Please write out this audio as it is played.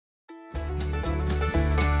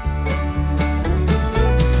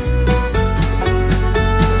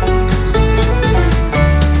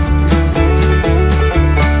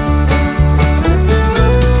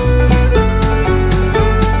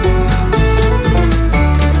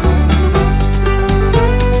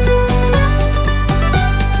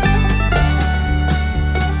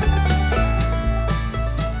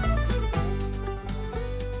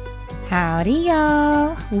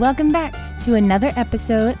Welcome back to another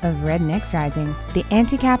episode of Rednecks Rising, the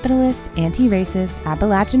anti-capitalist, anti-racist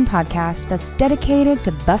Appalachian podcast that's dedicated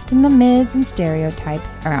to busting the myths and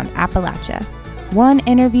stereotypes around Appalachia. One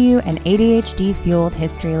interview and ADHD-fueled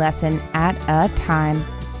history lesson at a time.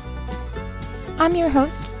 I'm your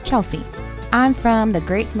host, Chelsea. I'm from the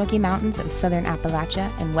Great Smoky Mountains of Southern Appalachia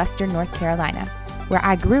in Western North Carolina, where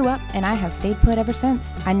I grew up and I have stayed put ever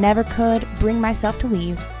since. I never could bring myself to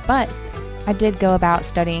leave, but I did go about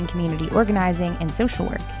studying community organizing and social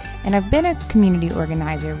work, and I've been a community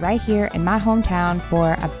organizer right here in my hometown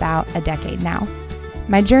for about a decade now.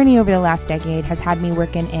 My journey over the last decade has had me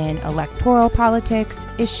working in electoral politics,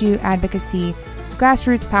 issue advocacy,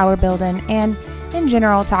 grassroots power building, and in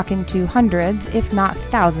general talking to hundreds, if not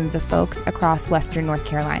thousands of folks across Western North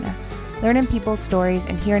Carolina, learning people's stories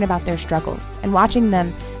and hearing about their struggles, and watching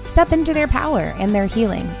them step into their power and their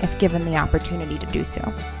healing if given the opportunity to do so.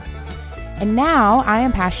 And now I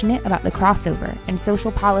am passionate about the crossover in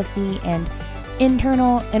social policy and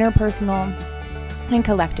internal, interpersonal, and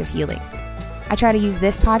collective healing. I try to use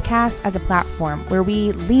this podcast as a platform where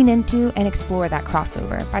we lean into and explore that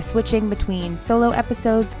crossover by switching between solo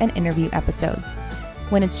episodes and interview episodes.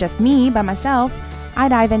 When it's just me by myself, I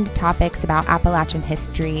dive into topics about Appalachian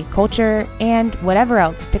history, culture, and whatever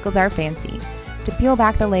else tickles our fancy to peel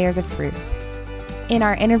back the layers of truth. In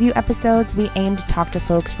our interview episodes, we aim to talk to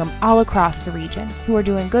folks from all across the region who are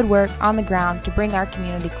doing good work on the ground to bring our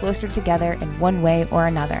community closer together in one way or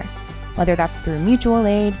another, whether that's through mutual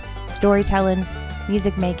aid, storytelling,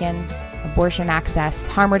 music making, abortion access,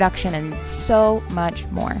 harm reduction, and so much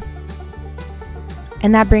more.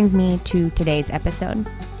 And that brings me to today's episode.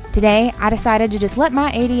 Today, I decided to just let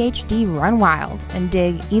my ADHD run wild and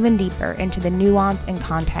dig even deeper into the nuance and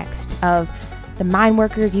context of the mine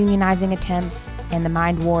workers' unionizing attempts and the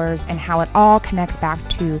mind wars, and how it all connects back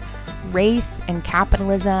to race and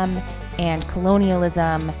capitalism and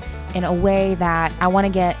colonialism in a way that I want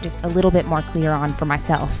to get just a little bit more clear on for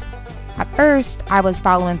myself. At first, I was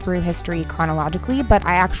following through history chronologically, but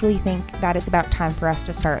I actually think that it's about time for us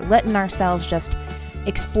to start letting ourselves just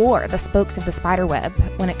explore the spokes of the spider web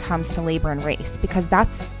when it comes to labor and race, because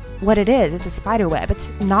that's what it is. It's a spider web.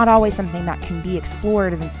 It's not always something that can be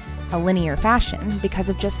explored in a linear fashion because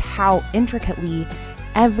of just how intricately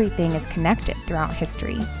everything is connected throughout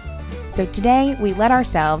history. So today, we let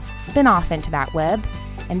ourselves spin off into that web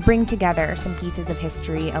and bring together some pieces of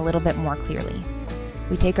history a little bit more clearly.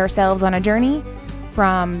 We take ourselves on a journey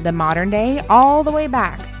from the modern day all the way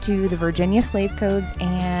back to the Virginia slave codes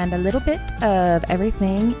and a little bit of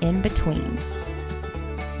everything in between.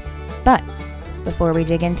 But before we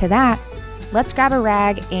dig into that, let's grab a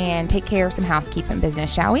rag and take care of some housekeeping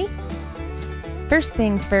business, shall we? First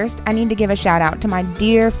things first, I need to give a shout out to my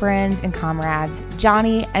dear friends and comrades,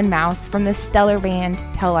 Johnny and Mouse from the stellar band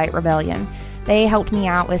Tail Light Rebellion. They helped me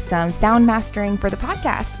out with some sound mastering for the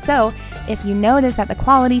podcast. So if you notice that the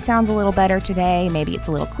quality sounds a little better today, maybe it's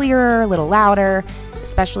a little clearer, a little louder,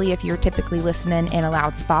 especially if you're typically listening in a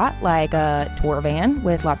loud spot like a tour van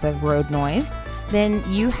with lots of road noise, then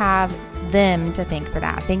you have them to thank for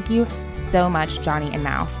that. Thank you so much, Johnny and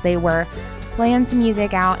Mouse. They were playing some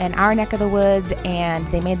music out in our neck of the woods, and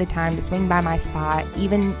they made the time to swing by my spot,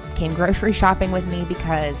 even came grocery shopping with me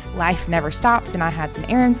because life never stops and I had some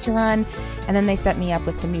errands to run. And then they set me up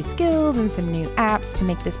with some new skills and some new apps to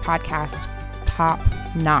make this podcast top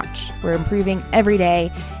notch. We're improving every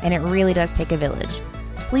day, and it really does take a village.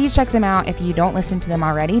 Please check them out if you don't listen to them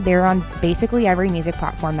already. They're on basically every music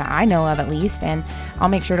platform that I know of, at least, and I'll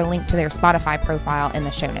make sure to link to their Spotify profile in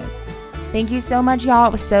the show notes. Thank you so much, y'all.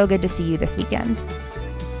 It was so good to see you this weekend.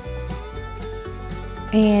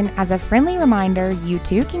 And as a friendly reminder, you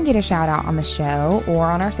too can get a shout out on the show or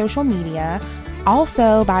on our social media,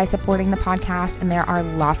 also by supporting the podcast. And there are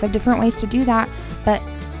lots of different ways to do that, but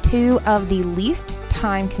two of the least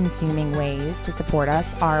time-consuming ways to support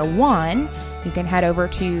us are, one, you can head over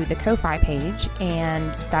to the Ko-Fi page, and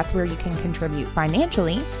that's where you can contribute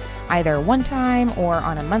financially, either one time or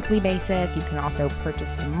on a monthly basis. You can also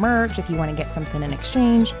purchase some merch if you want to get something in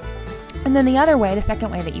exchange. And then the other way, the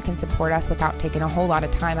second way that you can support us without taking a whole lot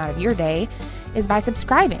of time out of your day, is by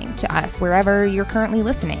subscribing to us wherever you're currently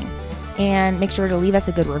listening. And make sure to leave us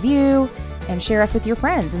a good review and share us with your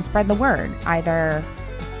friends and spread the word, either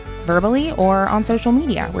verbally or on social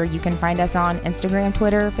media, where you can find us on Instagram,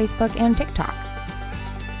 Twitter, Facebook, and TikTok.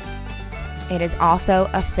 It is also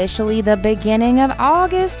officially the beginning of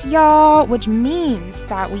August, y'all, which means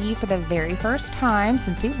that we, for the very first time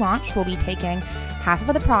since we launched, will be taking half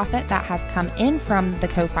of the profit that has come in from the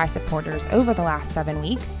Ko-Fi supporters over the last 7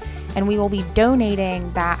 weeks, and we will be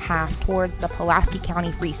donating that half towards the Pulaski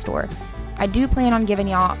County Free Store. I do plan on giving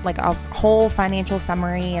y'all like a whole financial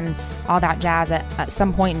summary and all that jazz at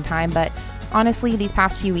some point in time, but honestly, these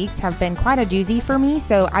past few weeks have been quite a doozy for me,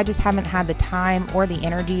 so I just haven't had the time or the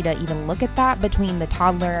energy to even look at that between the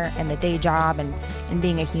toddler and the day job and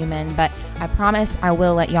being a human. But I promise I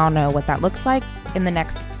will let y'all know what that looks like in the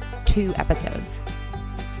next 2 episodes.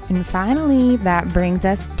 And finally, that brings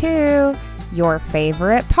us to your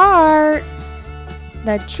favorite part,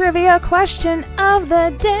 the trivia question of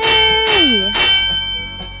the day.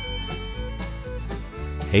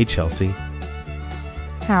 Hey, Chelsea.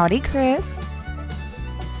 Howdy, Chris.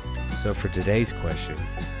 So for today's question,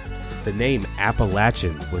 the name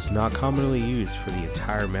Appalachian was not commonly used for the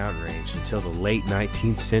entire mountain range until the late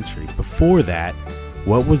 19th century. Before that,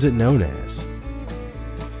 what was it known as?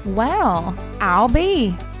 Well, I'll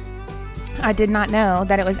be. I did not know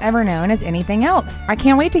that it was ever known as anything else. I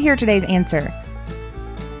can't wait to hear today's answer.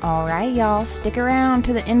 All right, y'all, stick around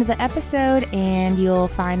to the end of the episode and you'll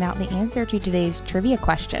find out the answer to today's trivia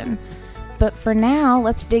question. But for now,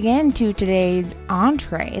 let's dig into today's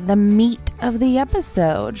entree, the meat of the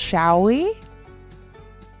episode, shall we?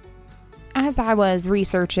 As I was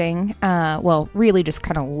researching, really just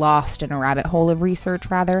kind of lost in a rabbit hole of research,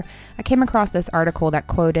 rather, I came across this article that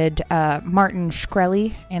quoted Martin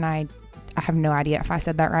Shkreli, and I have no idea if I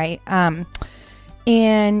said that right. And,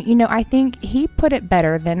 I think he put it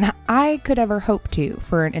better than I could ever hope to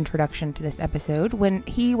for an introduction to this episode when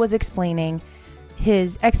he was explaining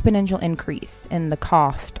his exponential increase in the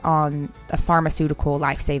cost on a pharmaceutical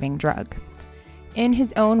life-saving drug. In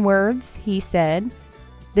his own words, he said,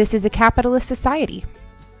 "This is a capitalist society,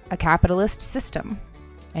 a capitalist system,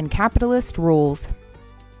 and capitalist rules."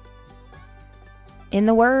 In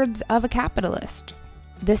the words of a capitalist,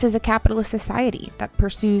 this is a capitalist society that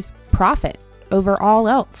pursues profit over all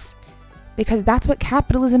else, because that's what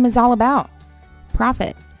capitalism is all about,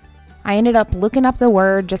 profit. I ended up looking up the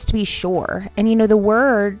word just to be sure. And the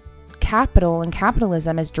word capital and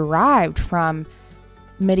capitalism is derived from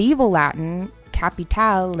medieval Latin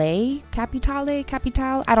capitale.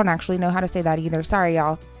 I don't actually know how to say that either. Sorry,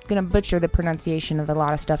 y'all. Gonna butcher the pronunciation of a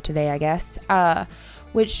lot of stuff today, I guess.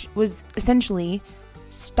 Which was essentially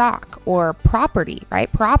stock or property,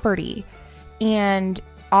 right? Property. And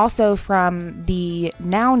also from the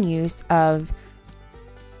noun use of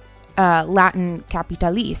Latin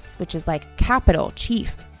capitalis, which is like capital,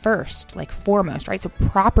 chief, first, like foremost, right? So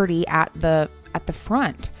property at the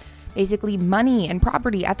front, basically money and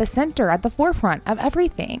property at the center, at the forefront of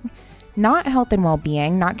everything. Not health and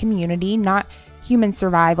well-being, not community, not human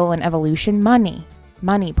survival and evolution, money,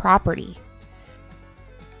 property.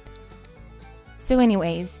 So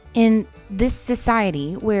anyways, in this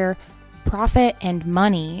society where profit and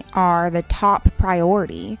money are the top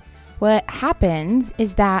priority, what happens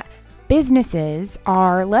is that businesses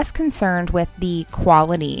are less concerned with the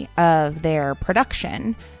quality of their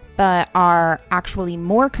production, but are actually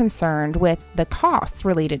more concerned with the costs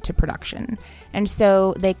related to production. And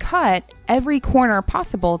so they cut every corner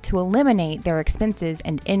possible to eliminate their expenses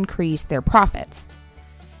and increase their profits.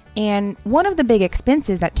 And one of the big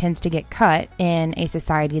expenses that tends to get cut in a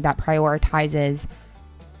society that prioritizes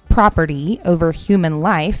property over human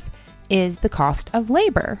life is the cost of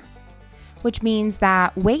labor, which means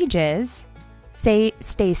that wages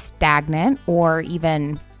stay stagnant or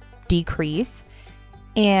even decrease,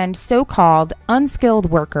 and so-called unskilled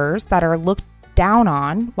workers that are looked down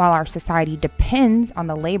on while our society depends on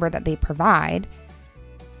the labor that they provide,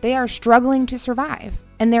 they are struggling to survive,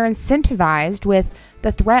 and they're incentivized with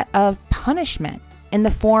the threat of punishment in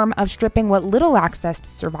the form of stripping what little access to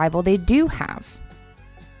survival they do have.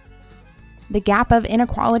 The gap of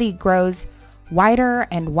inequality grows wider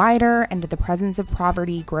and wider, and the presence of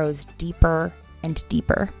poverty grows deeper and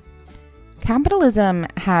deeper. Capitalism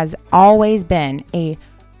has always been a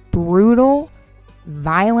brutal,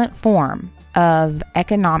 violent form of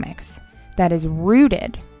economics that is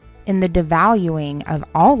rooted in the devaluing of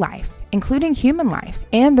all life, including human life,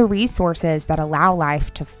 and the resources that allow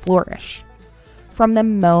life to flourish. From the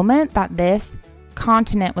moment that this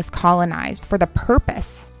continent was colonized for the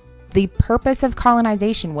purpose of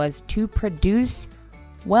colonization was to produce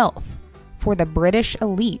wealth for the British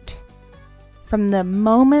elite. From the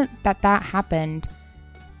moment that happened,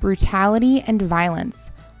 brutality and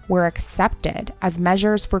violence were accepted as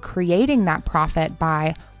measures for creating that profit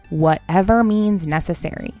by whatever means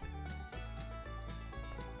necessary.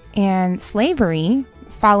 And slavery,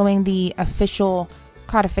 following the official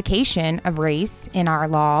codification of race in our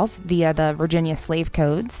laws via the Virginia slave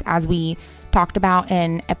codes, as we talked about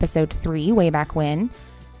in episode 3 way back when,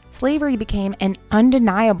 slavery became an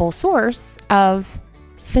undeniable source of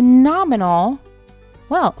phenomenal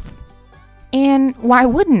wealth. And why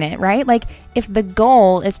wouldn't it, right? Like, if the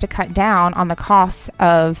goal is to cut down on the costs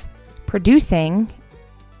of producing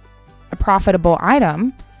a profitable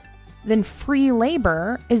item, then free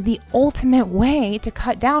labor is the ultimate way to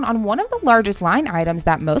cut down on one of the largest line items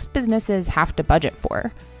that most businesses have to budget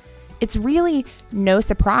for. It's really no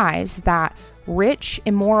surprise that rich,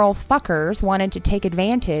 immoral fuckers wanted to take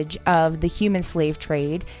advantage of the human slave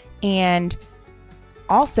trade and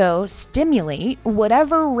also stimulate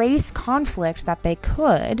whatever race conflict that they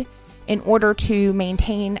could in order to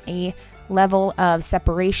maintain a level of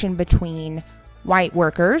separation between white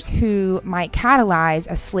workers who might catalyze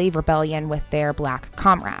a slave rebellion with their black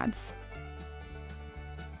comrades.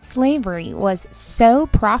 Slavery was so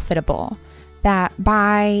profitable that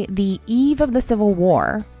by the eve of the Civil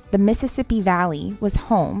War, the Mississippi Valley was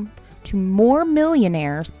home to more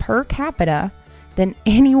millionaires per capita than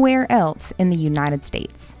anywhere else in the United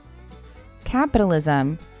States.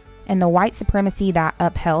 Capitalism and the white supremacy that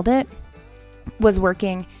upheld it was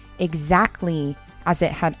working exactly as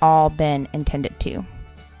it had all been intended to.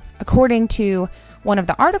 According to one of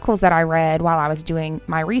the articles that I read while I was doing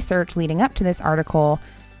my research leading up to this article,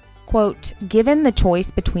 quote, given the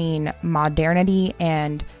choice between modernity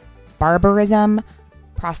and barbarism,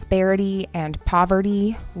 prosperity and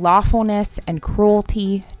poverty, lawfulness and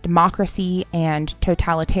cruelty, democracy and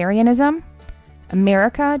totalitarianism,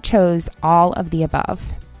 America chose all of the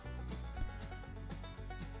above.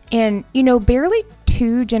 And, barely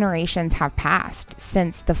 2 generations have passed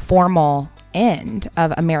since the formal end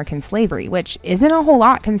of American slavery, which isn't a whole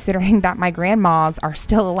lot considering that my grandmas are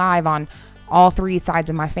still alive on all 3 sides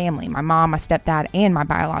of my family, my mom, my stepdad, and my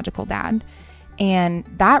biological dad. And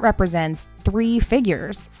that represents 3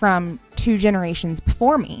 figures from 2 generations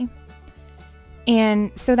before me.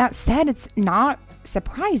 And so that said, it's not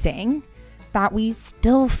surprising that we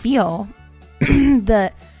still feel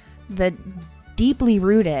the deeply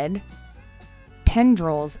rooted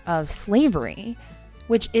tendrils of slavery,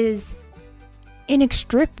 which is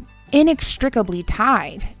inextricably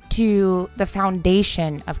tied to the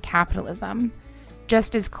foundation of capitalism,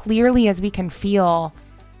 just as clearly as we can feel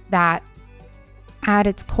that at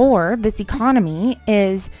its core, this economy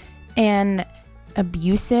is an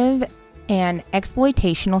abusive and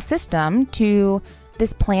exploitational system to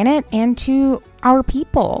this planet and to our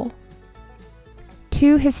people.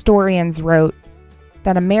 2 historians wrote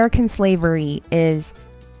that American slavery is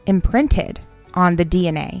imprinted on the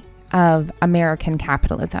DNA of American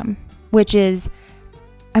capitalism, which is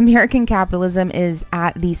American capitalism is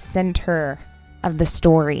at the center of the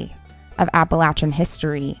story of Appalachian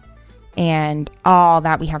history and all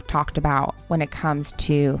that we have talked about when it comes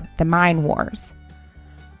to the mine wars.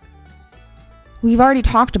 We've already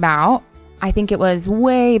talked about, I think it was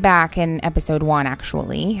way back in episode 1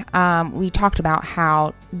 actually, we talked about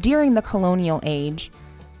how during the colonial age,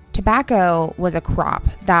 tobacco was a crop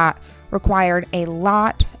that required a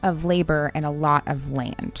lot of labor and a lot of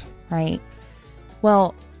land, right?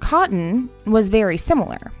 Well, cotton was very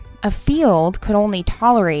similar. A field could only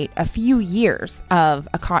tolerate a few years of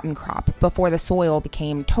a cotton crop before the soil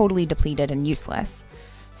became totally depleted and useless.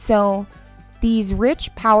 So these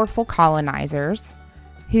rich, powerful colonizers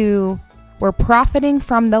who were profiting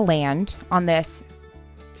from the land on this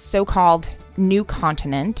so-called new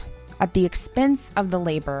continent at the expense of the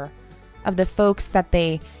labor of the folks that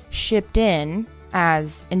they shipped in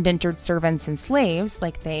as indentured servants and slaves,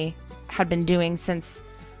 like they had been doing since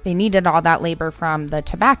they needed all that labor from the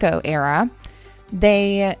tobacco era.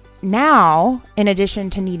 They now, in addition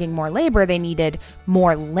to needing more labor, they needed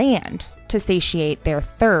more land to satiate their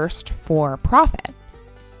thirst for profit.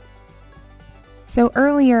 So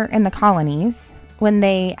earlier in the colonies, when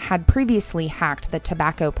they had previously hacked the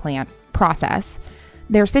tobacco plant process,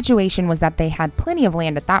 their situation was that they had plenty of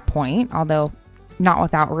land at that point, although not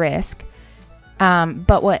without risk.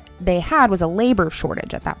 But what they had was a labor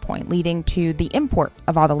shortage at that point, leading to the import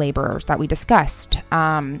of all the laborers that we discussed,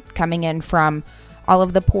 coming in from all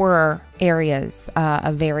of the poorer areas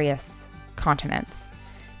of various continents.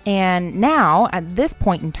 And now, at this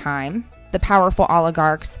point in time, the powerful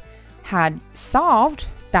oligarchs had solved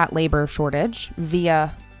that labor shortage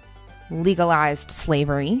via legalized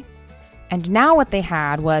slavery. And now what they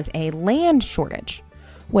had was a land shortage,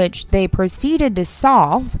 which they proceeded to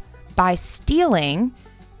solve by stealing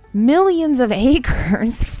millions of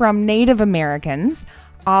acres from Native Americans,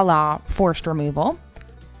 a la forced removal,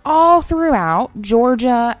 all throughout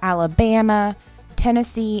Georgia, Alabama,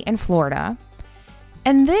 Tennessee, and Florida.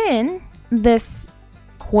 And then this,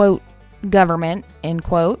 quote, government, end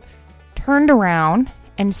quote, turned around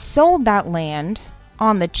and sold that land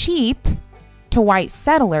on the cheap to white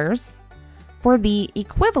settlers for the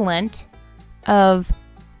equivalent of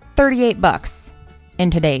 $38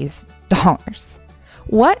 in today's dollars.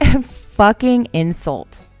 What a fucking insult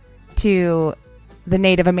to the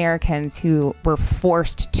Native Americans who were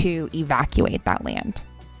forced to evacuate that land.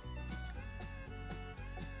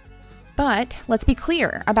 But let's be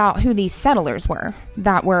clear about who these settlers were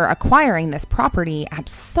that were acquiring this property at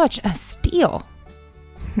such a steal.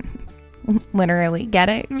 Literally, get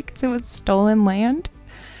it? Because it was stolen land?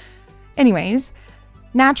 Anyways,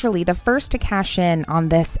 naturally, the first to cash in on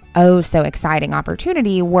this so exciting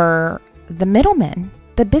opportunity were the middlemen,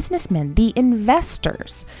 the businessmen, the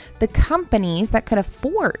investors, the companies that could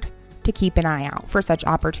afford to keep an eye out for such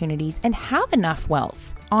opportunities and have enough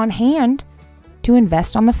wealth on hand to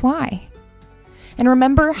invest on the fly. And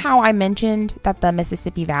remember how I mentioned that the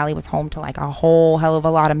Mississippi Valley was home to like a whole hell of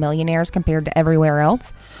a lot of millionaires compared to everywhere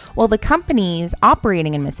else? Well, the companies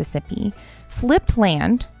operating in Mississippi flipped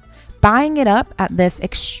land, buying it up at this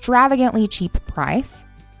extravagantly cheap price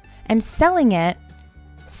and selling it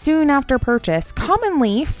soon after purchase,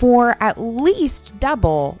 commonly for at least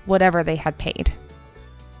double whatever they had paid.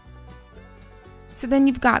 So then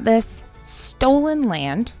you've got this stolen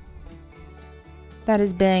land that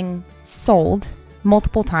is being sold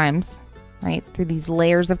multiple times, right, through these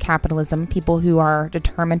layers of capitalism, people who are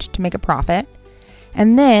determined to make a profit.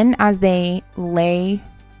 And then as they lay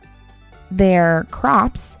their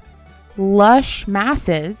crops, lush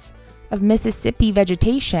masses of Mississippi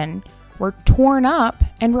vegetation were torn up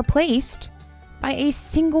and replaced by a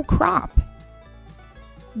single crop.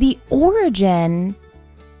 The origin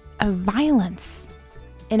of violence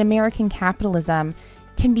in American capitalism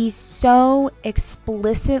can be so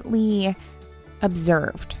explicitly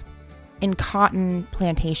observed in cotton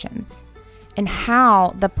plantations and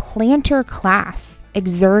how the planter class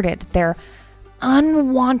exerted their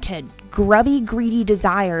unwanted, grubby, greedy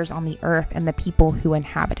desires on the earth and the people who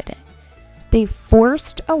inhabited it. They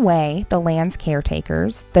forced away the land's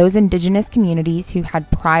caretakers, those indigenous communities who had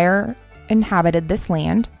prior inhabited this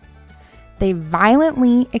land. They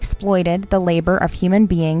violently exploited the labor of human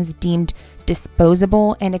beings deemed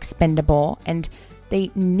disposable and expendable, and they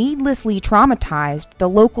needlessly traumatized the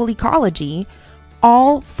local ecology,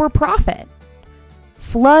 all for profit.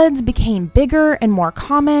 Floods became bigger and more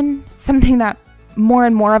common, something that more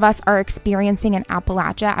and more of us are experiencing in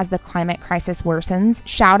Appalachia as the climate crisis worsens.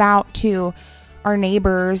 Shout out to our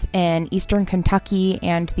neighbors in eastern Kentucky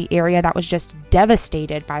and the area that was just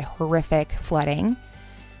devastated by horrific flooding.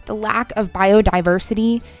 The lack of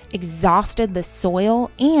biodiversity exhausted the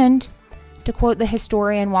soil, and, to quote the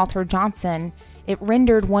historian Walter Johnson, it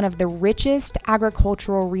rendered one of the richest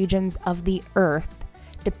agricultural regions of the earth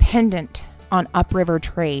dependent on upriver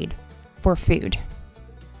trade for food.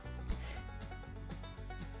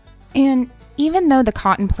 And even though the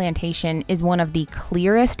cotton plantation is one of the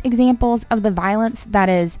clearest examples of the violence that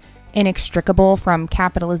is inextricable from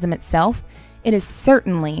capitalism itself, it is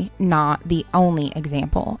certainly not the only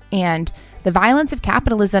example. And the violence of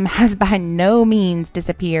capitalism has by no means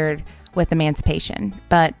disappeared with emancipation.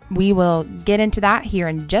 But we will get into that here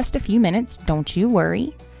in just a few minutes, don't you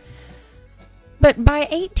worry. But by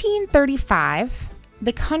 1835,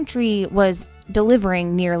 the country was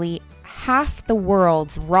delivering nearly half the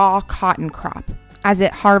world's raw cotton crop as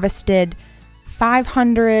it harvested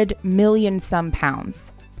 500 million some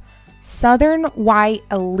pounds. Southern white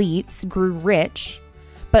elites grew rich,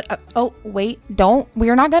 but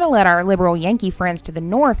we're not going to let our liberal Yankee friends to the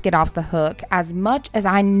north get off the hook, as much as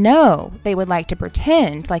I know they would like to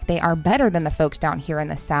pretend like they are better than the folks down here in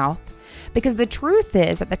the South. Because the truth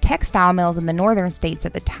is that the textile mills in the northern states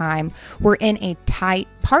at the time were in a tight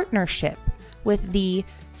partnership with the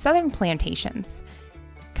southern plantations,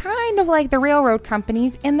 kind of like the railroad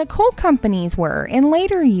companies and the coal companies were in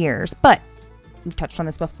later years. But we've touched on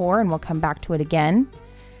this before and we'll come back to it again.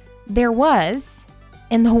 There was,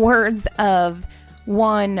 in the words of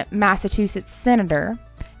one Massachusetts senator,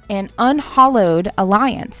 an unhallowed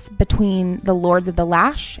alliance between the lords of the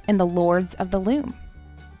lash and the lords of the loom.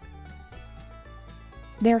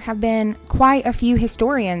 There have been quite a few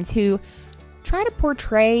historians who try to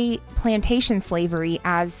portray plantation slavery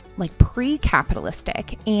as like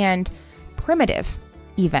pre-capitalistic and primitive,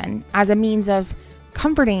 even as a means of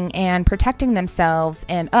comforting and protecting themselves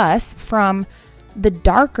and us from the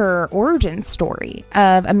darker origin story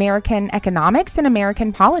of American economics and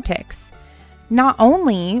American politics. Not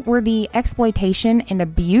only were the exploitation and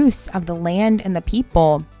abuse of the land and the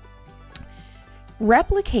people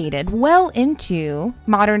replicated well into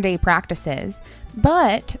modern day practices,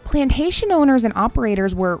 but plantation owners and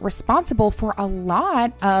operators were responsible for a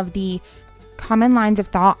lot of the common lines of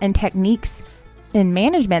thought and techniques in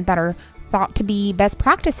management that are thought to be best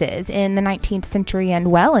practices in the 19th century and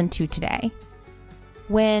well into today.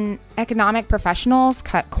 When economic professionals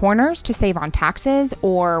cut corners to save on taxes,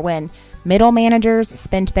 or when middle managers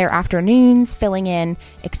spent their afternoons filling in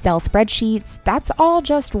Excel spreadsheets, that's all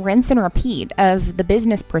just rinse and repeat of the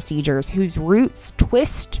business procedures whose roots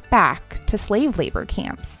twist back to slave labor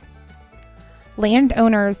camps.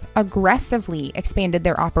 Landowners aggressively expanded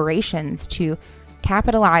their operations to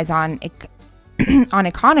capitalize on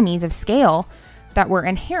economies of scale that were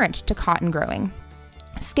inherent to cotton growing.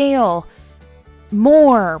 Scale,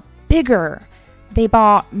 more, bigger. They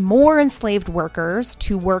bought more enslaved workers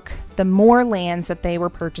to work the more lands that they were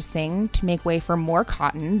purchasing to make way for more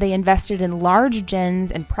cotton. They invested in large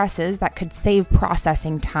gins and presses that could save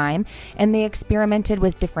processing time, and they experimented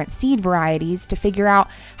with different seed varieties to figure out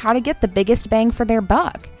how to get the biggest bang for their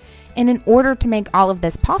buck. And in order to make all of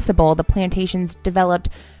this possible, the plantations developed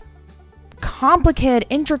complicated,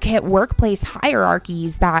 intricate workplace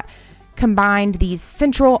hierarchies that combined these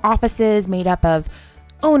central offices made up of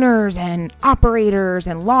owners and operators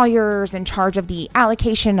and lawyers in charge of the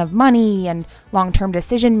allocation of money and long-term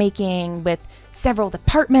decision making, with several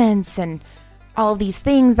departments and all of these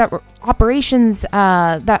things that were operations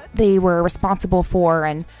that they were responsible for.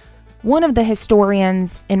 And one of the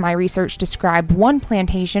historians in my research described one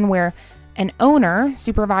plantation where an owner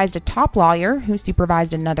supervised a top lawyer, who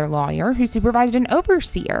supervised another lawyer, who supervised an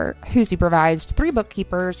overseer, who supervised 3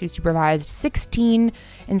 bookkeepers, who supervised 16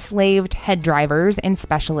 enslaved head drivers and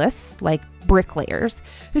specialists like bricklayers,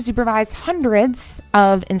 who supervised hundreds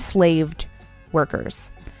of enslaved workers.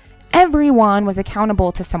 Everyone was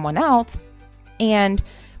accountable to someone else, and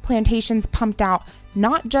plantations pumped out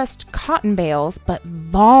not just cotton bales, but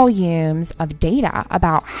volumes of data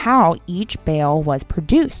about how each bale was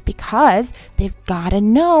produced, because they've got to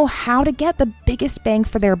know how to get the biggest bang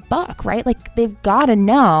for their buck, right? Like, they've got to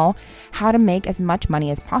know how to make as much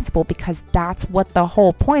money as possible, because that's what the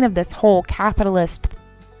whole point of this whole capitalist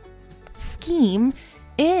scheme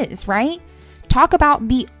is, right? Talk about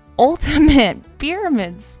the ultimate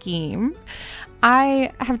pyramid scheme.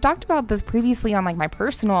 I have talked about this previously on my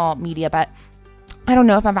personal media, but I don't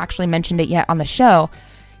know if I've actually mentioned it yet on the show.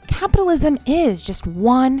 Capitalism is just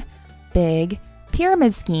one big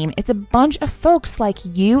pyramid scheme. It's a bunch of folks like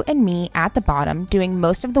you and me at the bottom doing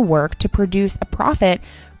most of the work to produce a profit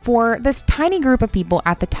for this tiny group of people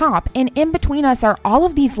at the top. And in between us are all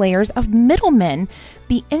of these layers of middlemen,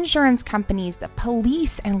 the insurance companies, the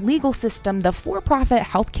police and legal system, the for-profit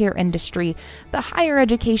healthcare industry, the higher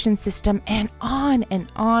education system, and on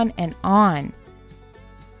and on and on.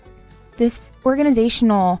 This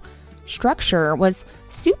organizational structure was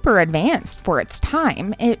super advanced for its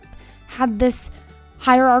time. It had this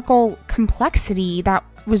hierarchical complexity that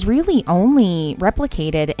was really only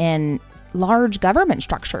replicated in large government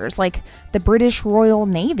structures like the British Royal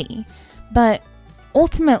Navy. But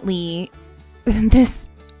ultimately, this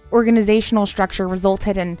organizational structure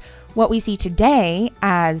resulted in what we see today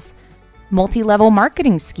as multi-level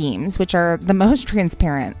marketing schemes, which are the most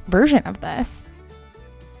transparent version of this.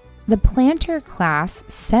 The planter class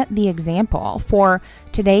set the example for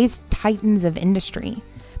today's titans of industry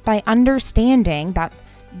by understanding that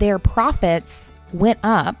their profits went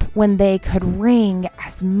up when they could wring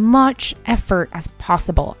as much effort as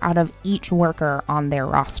possible out of each worker on their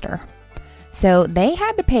roster. So they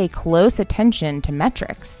had to pay close attention to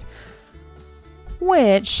metrics,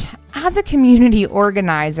 which, as a community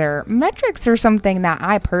organizer, metrics are something that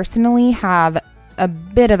I personally have a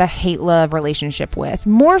bit of a hate-love relationship with,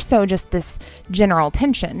 more so just this general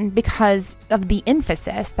tension because of the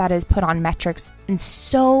emphasis that is put on metrics in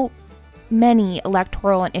so many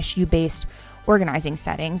electoral and issue-based organizing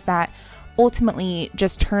settings that ultimately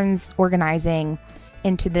just turns organizing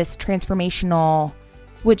into this transformational,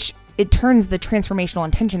 which it turns the transformational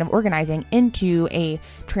intention of organizing into a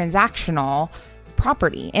transactional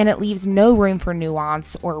property, and it leaves no room for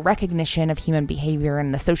nuance or recognition of human behavior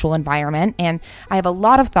in the social environment. And I have a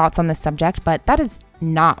lot of thoughts on this subject, but that is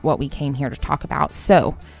not what we came here to talk about,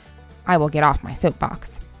 so I will get off my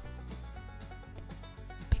soapbox.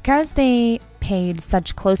 Because they paid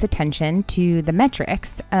such close attention to the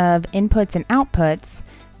metrics of inputs and outputs,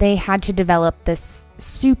 they had to develop this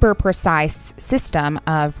super precise system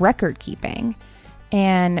of record keeping.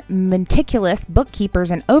 And meticulous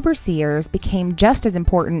bookkeepers and overseers became just as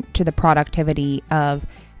important to the productivity of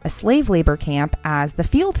a slave labor camp as the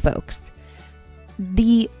field folks.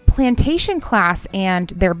 The plantation class and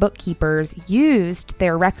their bookkeepers used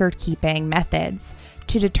their record-keeping methods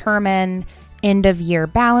to determine end-of-year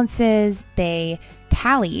balances. They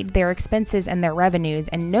tallied their expenses and their revenues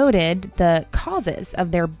and noted the causes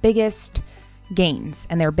of their biggest gains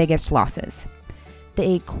and their biggest losses.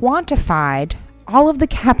 They quantified all of the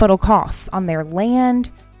capital costs on their land,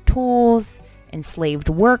 tools, enslaved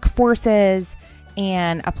workforces,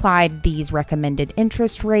 and applied these recommended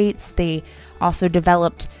interest rates. They also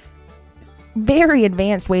developed very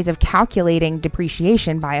advanced ways of calculating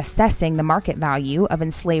depreciation by assessing the market value of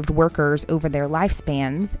enslaved workers over their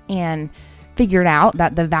lifespans, and figured out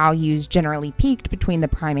that the values generally peaked between the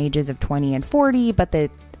prime ages of 20 and 40, but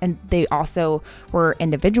they also were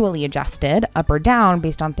individually adjusted up or down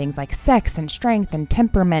based on things like sex and strength and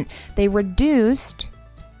temperament. They reduced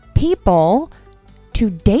people to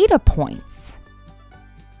data points.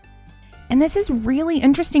 And this is really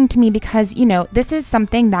interesting to me because, this is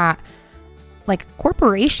something that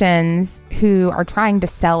corporations who are trying to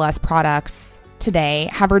sell us products today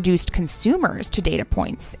have reduced consumers to data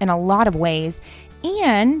points in a lot of ways.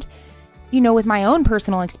 And, with my own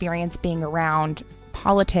personal experience being around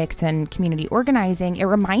politics and community organizing, it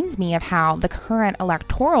reminds me of how the current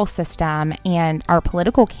electoral system and our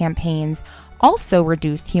political campaigns also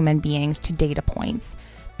reduce human beings to data points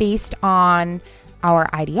based on our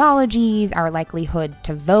ideologies, our likelihood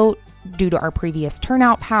to vote due to our previous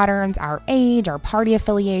turnout patterns, our age, our party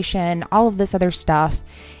affiliation, all of this other stuff.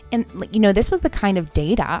 And, this was the kind of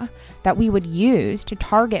data that we would use to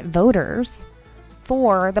target voters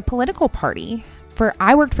for the political party.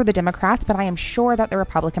 I worked for the Democrats, but I am sure that the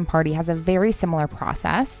Republican Party has a very similar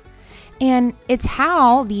process. And it's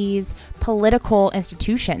how these political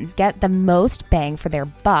institutions get the most bang for their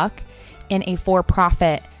buck in a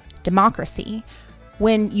for-profit democracy.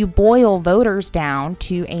 When you boil voters down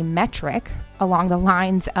to a metric along the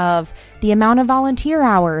lines of the amount of volunteer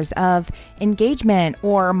hours, of engagement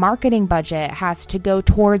or marketing budget has to go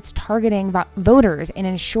towards targeting voters and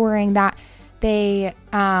ensuring that they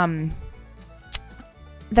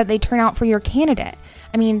turn out for your candidate.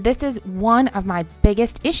 I mean, this is one of my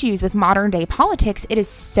biggest issues with modern day politics. It is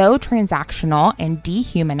so transactional and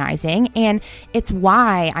dehumanizing, and it's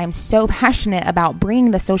why I'm so passionate about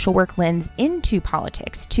bringing the social work lens into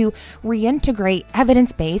politics to reintegrate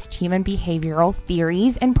evidence-based human behavioral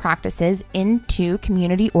theories and practices into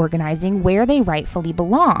community organizing where they rightfully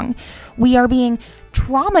belong. We are being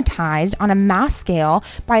traumatized on a mass scale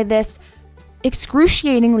by this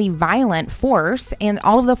excruciatingly violent force and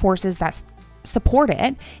all of the forces that support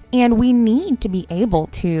it, and we need to be able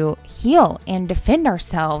to heal and defend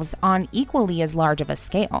ourselves on equally as large of a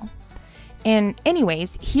scale. And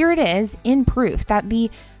anyways, here it is in proof that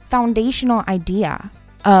the foundational idea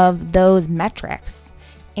of those metrics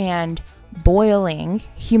and boiling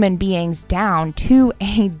human beings down to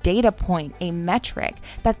a data point, a metric,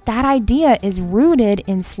 that idea is rooted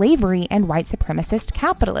in slavery and white supremacist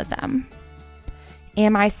capitalism.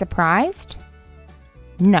 Am I surprised?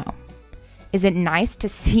 No. Is it nice to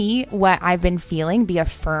see what I've been feeling be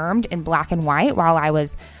affirmed in black and white while I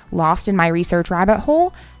was lost in my research rabbit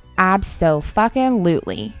hole?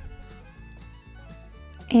 Abso-fucking-lutely.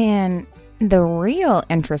 And the real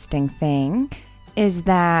interesting thing is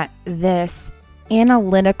that this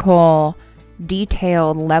analytical,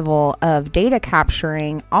 detailed level of data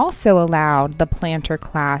capturing also allowed the planter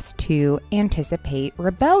class to anticipate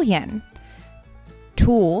rebellion.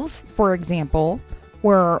 Tools, for example,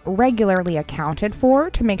 were regularly accounted for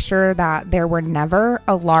to make sure that there were never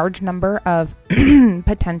a large number of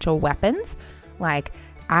potential weapons like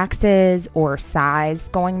axes or scythes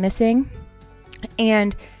going missing.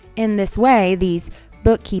 And in this way, these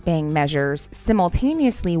bookkeeping measures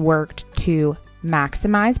simultaneously worked to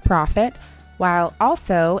maximize profit while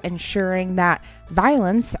also ensuring that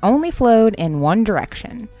violence only flowed in one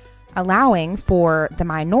direction, allowing for the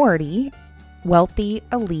minority, wealthy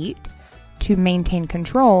elite to maintain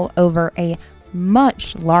control over a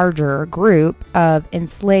much larger group of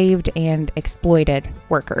enslaved and exploited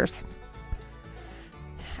workers.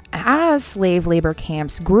 As slave labor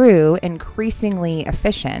camps grew increasingly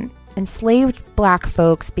efficient, enslaved black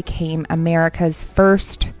folks became America's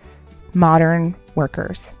first modern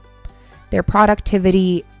workers. Their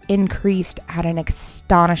productivity increased at an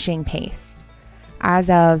astonishing pace. As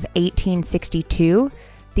of 1862,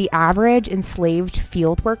 the average enslaved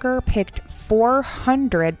field worker picked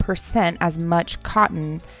 400% as much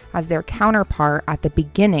cotton as their counterpart at the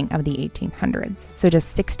beginning of the 1800s, so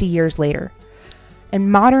just 60 years later.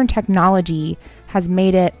 And modern technology has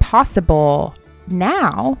made it possible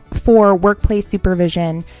now for workplace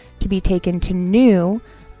supervision to be taken to new,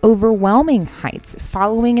 overwhelming heights,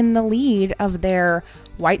 following in the lead of their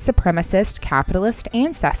white supremacist capitalist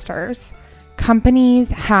ancestors.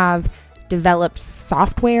 Companies have developed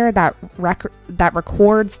software that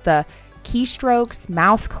records the keystrokes,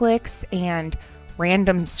 mouse clicks, and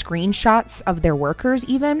random screenshots of their workers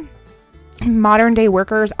even. Modern day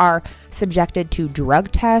workers are subjected to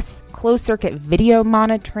drug tests, closed circuit video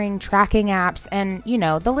monitoring, tracking apps, and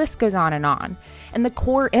the list goes on. And the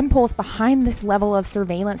core impulse behind this level of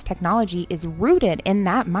surveillance technology is rooted in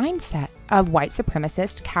that mindset of white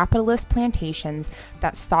supremacist capitalist plantations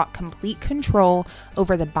that sought complete control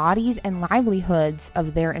over the bodies and livelihoods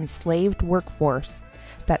of their enslaved workforce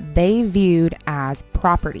that they viewed as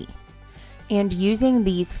property. And using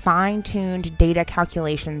these fine-tuned data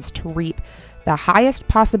calculations to reap the highest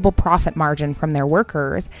possible profit margin from their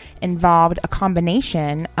workers involved a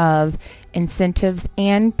combination of incentives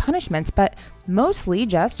and punishments, but mostly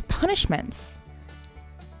just punishments.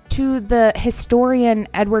 To the historian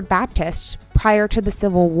Edward Baptist, prior to the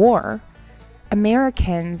Civil War,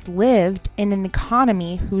 Americans lived in an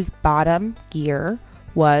economy whose bottom gear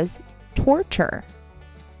was torture.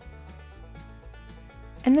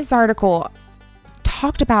 And this article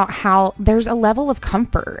talked about how there's a level of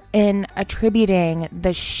comfort in attributing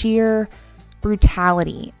the sheer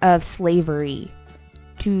brutality of slavery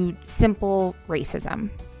to simple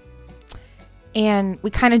racism. And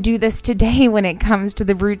we kind of do this today when it comes to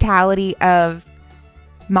the brutality of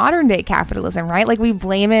modern day capitalism, right? Like we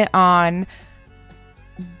blame it on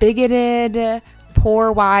bigoted,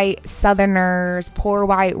 poor white Southerners, poor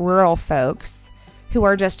white rural folks who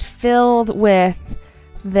are just filled with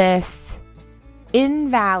this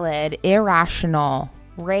invalid, irrational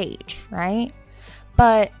rage, right?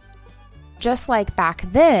 But just like back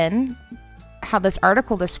then, how this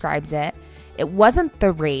article describes it, it wasn't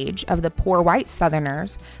the rage of the poor white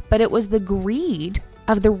Southerners, but it was the greed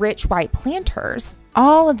of the rich white planters.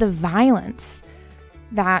 All of the violence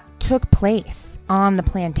that took place on the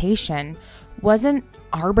plantation wasn't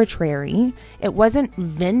arbitrary. It wasn't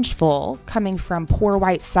vengeful coming from poor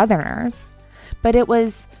white Southerners, but it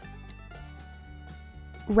was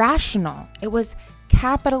rational. It was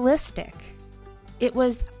capitalistic. It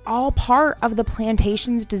was all part of the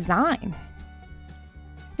plantation's design.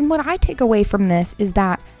 And what I take away from this is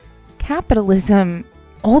that capitalism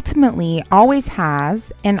ultimately always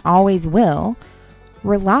has and always will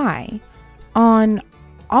rely on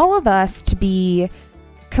all of us to be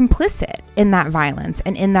complicit in that violence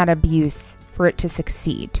and in that abuse for it to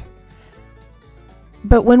succeed.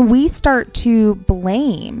 But when we start to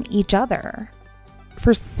blame each other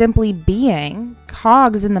for simply being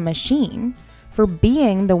cogs in the machine, for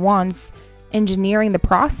being the ones engineering the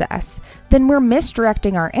process, then we're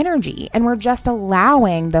misdirecting our energy and we're just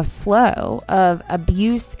allowing the flow of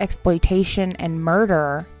abuse, exploitation, and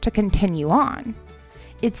murder to continue on.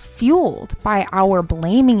 It's fueled by our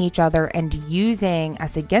blaming each other and using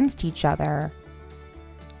us against each other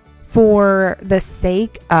for the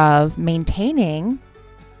sake of maintaining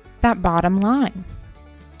that bottom line.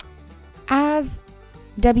 As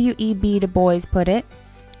W.E.B. Du Bois put it,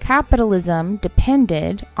 capitalism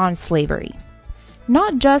depended on slavery,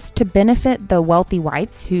 not just to benefit the wealthy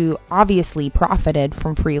whites who obviously profited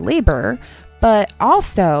from free labor, but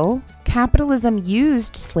also capitalism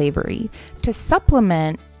used slavery to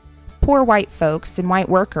supplement poor white folks and white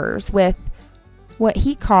workers with what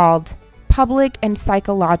he called public and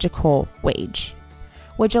psychological wage,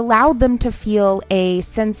 which allowed them to feel a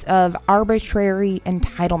sense of arbitrary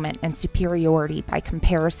entitlement and superiority by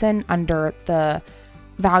comparison under the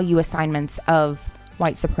value assignments of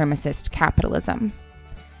white supremacist capitalism.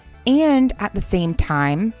 And at the same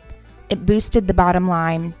time, it boosted the bottom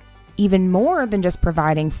line even more than just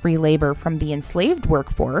providing free labor from the enslaved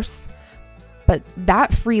workforce, but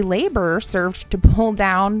that free labor served to pull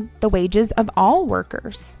down the wages of all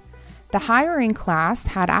workers. The hiring class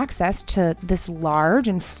had access to this large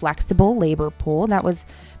and flexible labor pool that was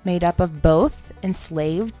made up of both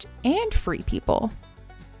enslaved and free people.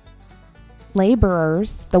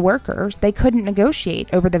 Laborers, the workers, they couldn't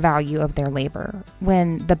negotiate over the value of their labor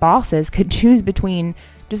when the bosses could choose between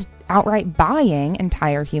just outright buying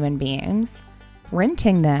entire human beings,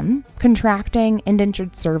 renting them, contracting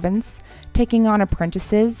indentured servants, taking on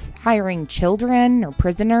apprentices, hiring children or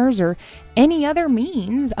prisoners, or any other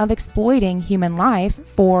means of exploiting human life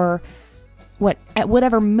for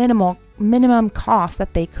whatever minimum cost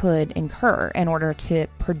that they could incur in order to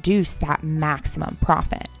produce that maximum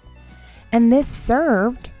profit. And this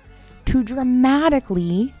served to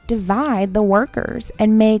dramatically divide the workers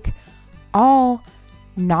and make all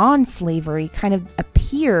non-slavery kind of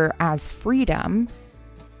appear as freedom.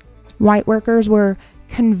 White workers were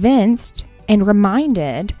convinced and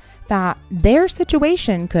reminded that their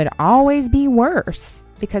situation could always be worse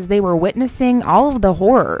because they were witnessing all of the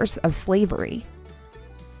horrors of slavery.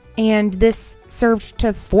 And this served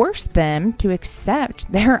to force them to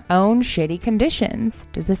accept their own shitty conditions.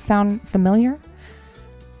 Does this sound familiar?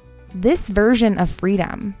 This version of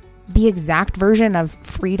freedom, the exact version of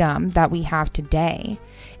freedom that we have today,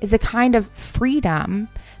 is a kind of freedom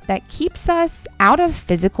that keeps us out of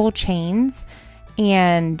physical chains,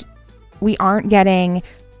 and we aren't getting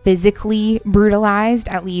physically brutalized,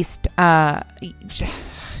 at least, well,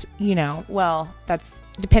 that's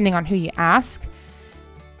depending on who you ask.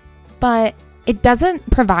 But it doesn't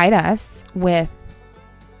provide us with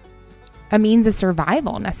a means of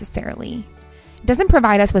survival necessarily. It doesn't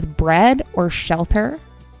provide us with bread or shelter.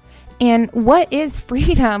 And what is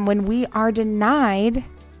freedom when we are denied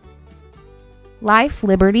life,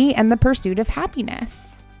 liberty, and the pursuit of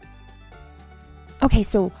happiness? Okay,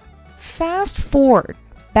 so fast forward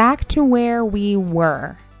back to where we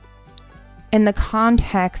were in the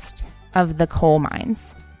context of the coal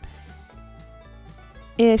mines.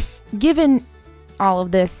 If given all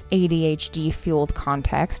of this ADHD-fueled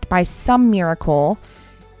context, by some miracle,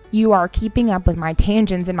 you are keeping up with my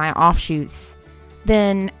tangents and my offshoots,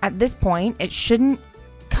 then at this point, it shouldn't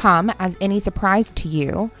come as any surprise to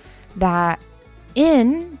you that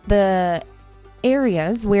in the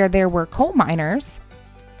areas where there were coal miners,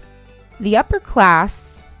 the upper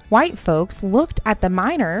class white folks looked at the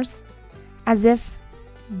miners as if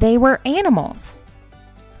they were animals.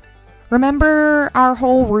 Remember our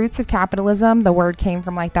whole roots of capitalism? The word came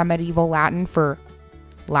from like that medieval Latin for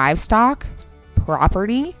livestock,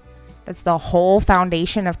 property. That's the whole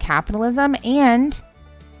foundation of capitalism. And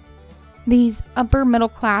these upper middle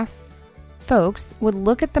class folks would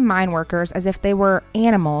look at the mine workers as if they were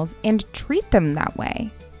animals and treat them that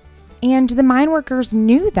way. And the mine workers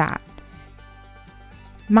knew that.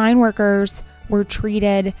 Mine workers were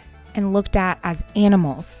treated and looked at as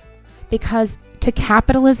animals because to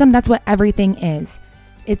capitalism, that's what everything is.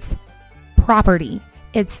 It's property.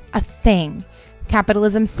 It's a thing.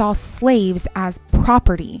 Capitalism saw slaves as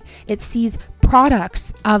property. It sees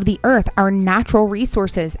products of the earth, our natural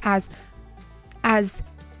resources, as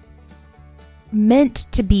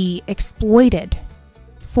meant to be exploited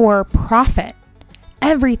for profit.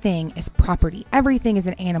 Everything is property. Everything is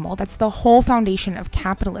an animal. That's the whole foundation of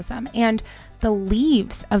capitalism. And the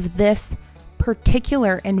leaves of this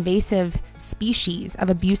particular invasive species of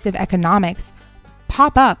abusive economics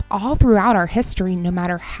pop up all throughout our history, no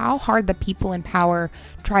matter how hard the people in power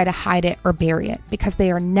try to hide it or bury it, because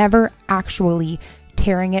they are never actually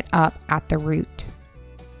tearing it up at the root.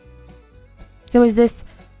 So is this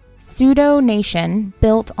pseudo nation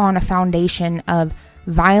built on a foundation of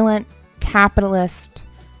violent capitalist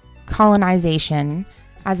colonization?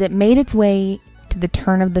 As it made its way to the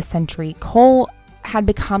turn of the century, coal had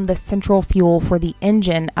become the central fuel for the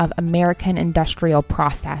engine of American industrial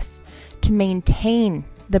process to maintain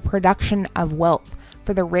the production of wealth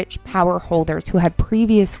for the rich power holders who had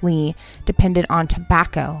previously depended on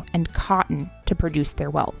tobacco and cotton to produce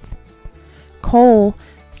their wealth. Coal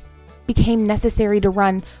became necessary to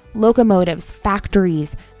run locomotives,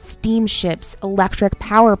 factories, steamships, electric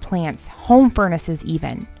power plants, home furnaces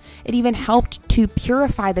even. It even helped to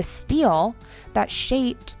purify the steel that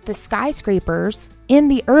shaped the skyscrapers in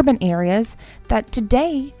the urban areas that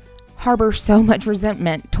today harbor so much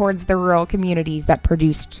resentment towards the rural communities that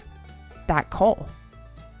produced that coal.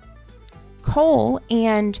 Coal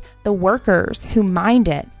and the workers who mined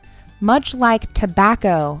it, much like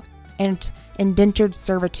tobacco and indentured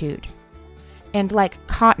servitude, and like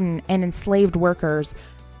cotton and enslaved workers,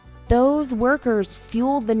 those workers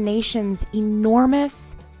fueled the nation's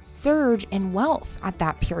enormous surge in wealth at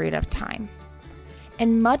that period of time.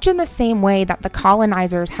 And much in the same way that the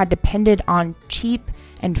colonizers had depended on cheap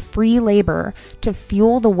and free labor to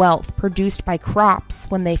fuel the wealth produced by crops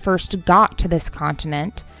when they first got to this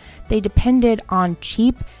continent, they depended on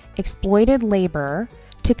cheap, exploited labor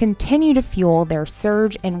to continue to fuel their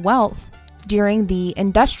surge in wealth during the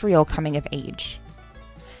industrial coming of age.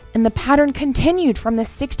 And the pattern continued from the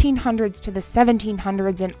 1600s to the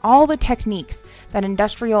 1700s, and all the techniques that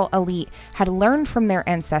industrial elite had learned from their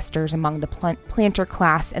ancestors among the planter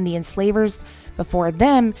class and the enslavers before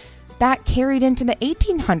them, that carried into the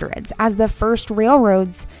 1800s as the first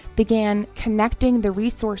railroads began connecting the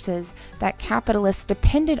resources that capitalists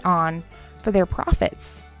depended on for their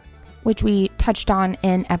profits, which we touched on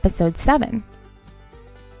in episode 7.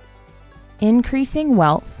 Increasing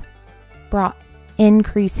wealth brought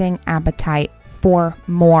increasing appetite for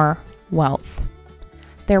more wealth.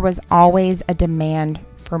 There was always a demand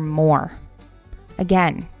for more.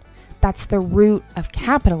 Again, that's the root of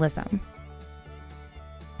capitalism.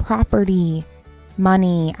 Property,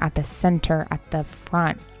 money at the center, at the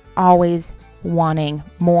front, always wanting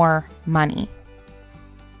more money.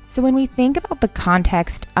 So when we think about the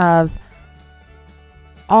context of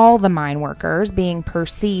all the mine workers being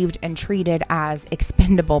perceived and treated as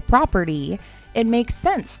expendable property, it makes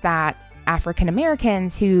sense that African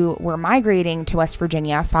Americans who were migrating to West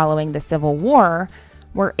Virginia following the Civil War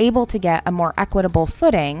were able to get a more equitable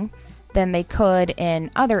footing than they could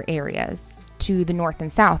in other areas to the north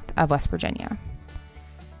and south of West Virginia.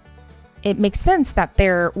 It makes sense that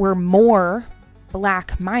there were more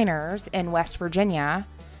Black miners in West Virginia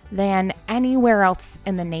than anywhere else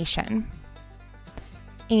in the nation.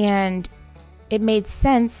 And it made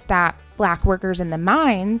sense that Black workers in the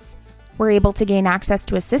mines were able to gain access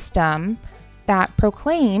to a system that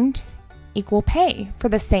proclaimed equal pay for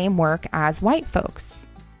the same work as white folks.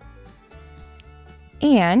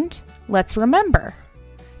 And let's remember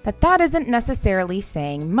that that isn't necessarily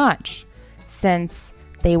saying much, since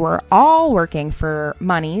they were all working for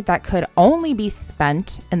money that could only be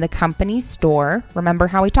spent in the company's store. Remember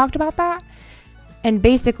how we talked about that? And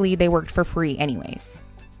basically they worked for free anyways.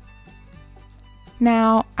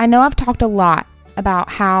 Now, I know I've talked a lot about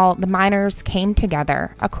how the miners came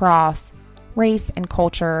together across race and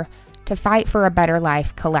culture to fight for a better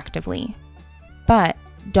life collectively. But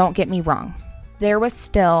don't get me wrong, there was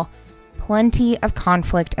still plenty of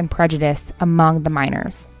conflict and prejudice among the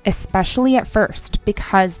miners, especially at first,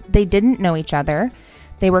 because they didn't know each other.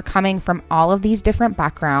 They were coming from all of these different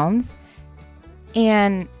backgrounds,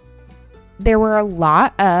 and there were a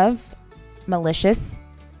lot of malicious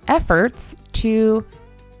efforts to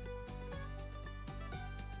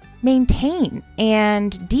maintain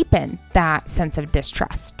and deepen that sense of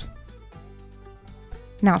distrust.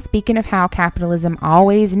 Now, speaking of how capitalism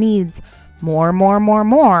always needs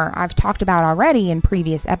more, I've talked about already in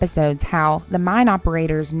previous episodes how the mine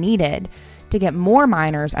operators needed to get more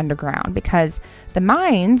miners underground because the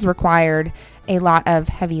mines required a lot of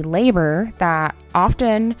heavy labor that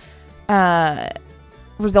often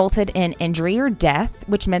resulted in injury or death,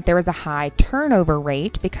 which meant there was a high turnover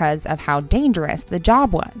rate because of how dangerous the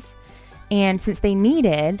job was. And since they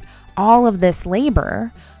needed all of this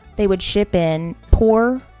labor, they would ship in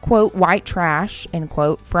poor, quote, white trash, end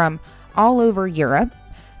quote, from all over Europe,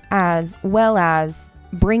 as well as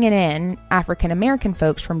bringing in African American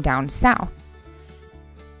folks from down south.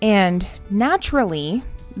 And naturally,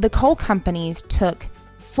 the coal companies took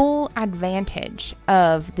full advantage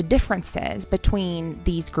of the differences between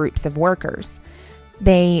these groups of workers.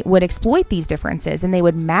 They would exploit these differences and they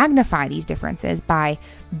would magnify these differences by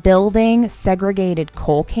building segregated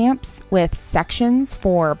coal camps with sections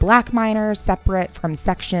for Black miners separate from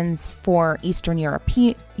sections for Eastern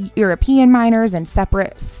European miners and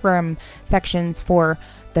separate from sections for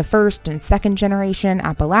the first and second generation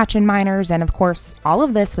Appalachian miners. And of course, all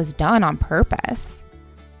of this was done on purpose.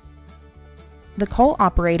 The coal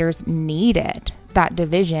operators needed that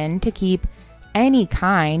division to keep any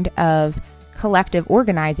kind of collective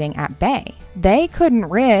organizing at bay. They couldn't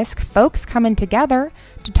risk folks coming together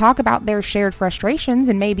to talk about their shared frustrations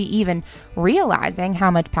and maybe even realizing how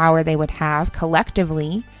much power they would have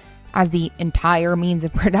collectively as the entire means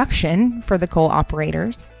of production for the coal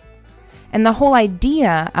operators. And the whole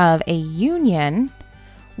idea of a union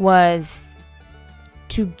was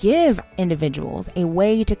to give individuals a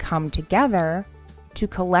way to come together to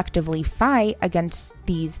collectively fight against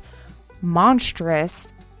these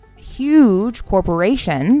monstrous, huge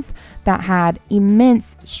corporations that had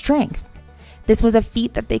immense strength. This was a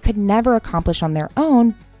feat that they could never accomplish on their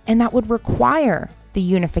own, and that would require the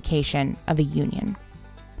unification of a union.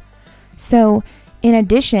 So, in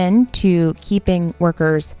addition to keeping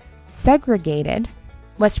workers segregated,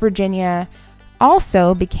 West Virginia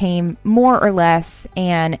also became more or less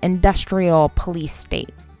an industrial police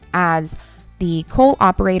state, as the coal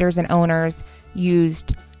operators and owners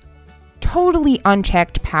used totally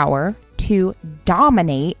unchecked power to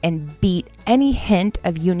dominate and beat any hint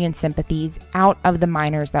of union sympathies out of the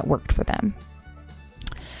miners that worked for them.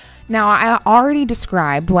 Now, I already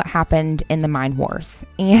described what happened in the mine wars,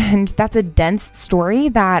 and that's a dense story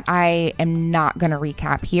that I am not going to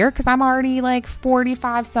recap here because I'm already like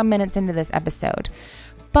 45 some minutes into this episode.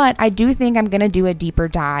 But I do think I'm going to do a deeper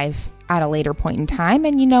dive at a later point in time,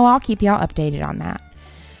 and I'll keep y'all updated on that.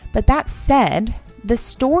 But that said, the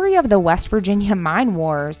story of the West Virginia mine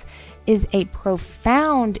wars is a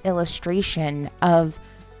profound illustration of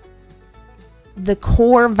the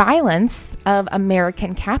core violence of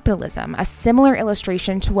American capitalism, a similar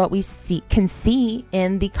illustration to what we can see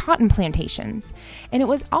in the cotton plantations. And it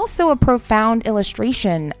was also a profound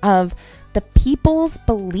illustration of the people's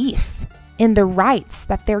belief in the rights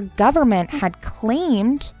that their government had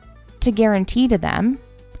claimed to guarantee to them,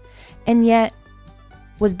 and yet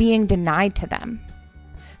was being denied to them.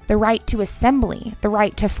 The right to assembly, the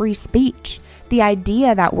right to free speech, the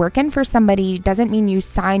idea that working for somebody doesn't mean you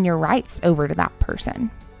sign your rights over to that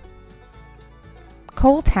person.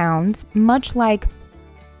 Coal towns, much like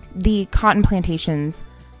the cotton plantations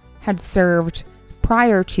had served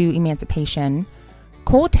prior to emancipation,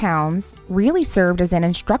 coal towns really served as an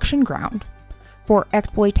instruction ground for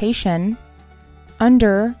exploitation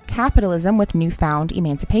under capitalism with newfound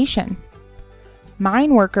emancipation.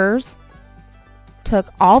 Mine workers took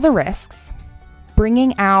all the risks,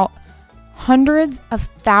 bringing out hundreds of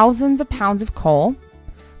thousands of pounds of coal,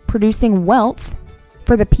 producing wealth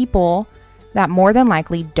for the people that more than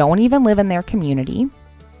likely don't even live in their community.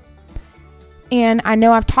 And I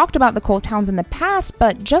know I've talked about the coal towns in the past,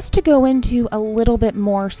 but just to go into a little bit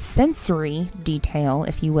more sensory detail,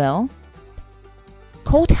 if you will,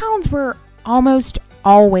 coal towns were almost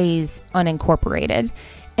always unincorporated.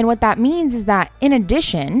 And what that means is that in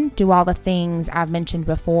addition to all the things I've mentioned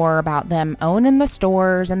before about them owning the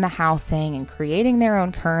stores and the housing and creating their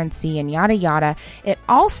own currency and yada yada, it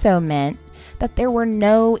also meant that there were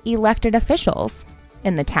no elected officials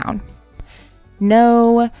in the town.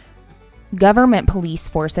 No government police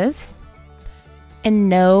forces, and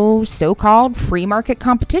no so-called free market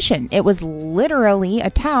competition. It was literally a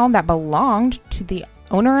town that belonged to the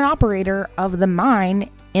owner and operator of the mine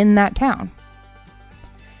in that town.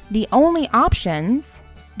 The only options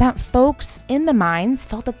that folks in the mines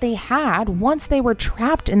felt that they had once they were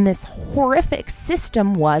trapped in this horrific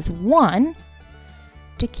system was, one,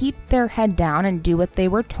 to keep their head down and do what they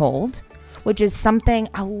were told, which is something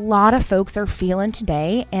a lot of folks are feeling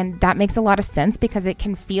today. And that makes a lot of sense because it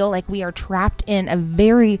can feel like we are trapped in a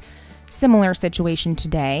very similar situation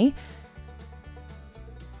today.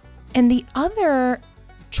 And the other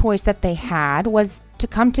choice that they had was to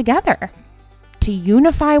come together, to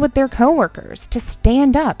unify with their coworkers, to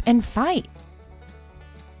stand up and fight.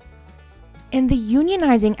 And the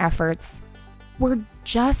unionizing efforts were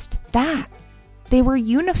just that. They were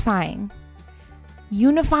unifying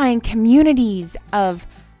communities of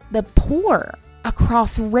the poor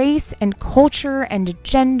across race and culture and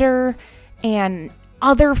gender and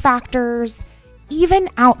other factors, even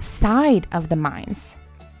outside of the mines.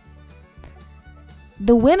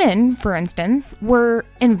 The women, for instance, were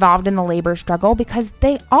involved in the labor struggle because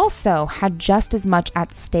they also had just as much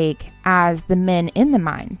at stake as the men in the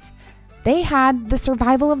mines. They had the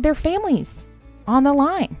survival of their families on the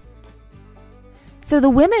line. So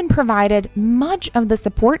the women provided much of the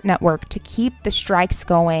support network to keep the strikes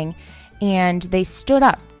going, and they stood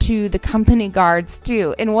up to the company guards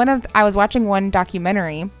too. I was watching one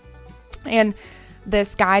documentary, and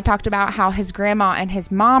this guy talked about how his grandma and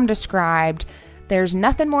his mom described there's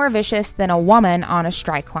nothing more vicious than a woman on a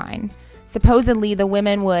strike line. Supposedly, the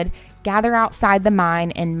women would gather outside the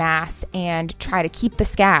mine en masse and try to keep the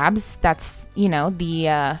scabs, that's,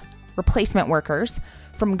 the replacement workers,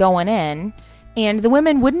 from going in. And the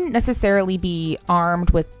women wouldn't necessarily be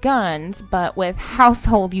armed with guns, but with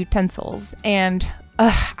household utensils. And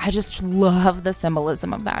I just love the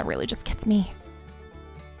symbolism of that. It really just gets me.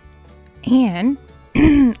 And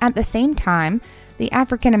at the same time, the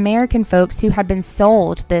African American folks who had been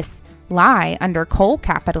sold this lie under coal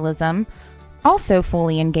capitalism also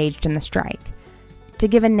fully engaged in the strike. To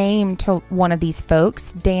give a name to one of these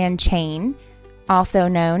folks, Dan Chain, also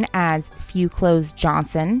known as Few Clothes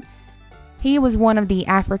Johnson, he was one of the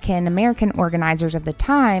African American organizers of the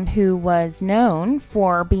time who was known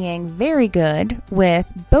for being very good with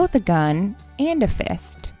both a gun and a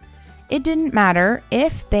fist. It didn't matter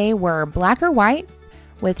if they were black or white.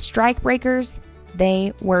 With strike breakers,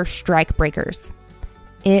 they were strike breakers.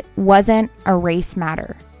 It wasn't a race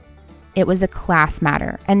matter. It was a class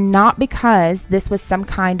matter. And not because this was some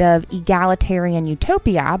kind of egalitarian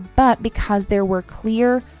utopia, but because there were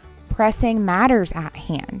clear, pressing matters at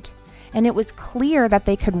hand. And it was clear that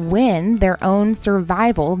they could win their own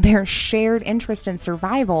survival, their shared interest in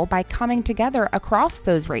survival, by coming together across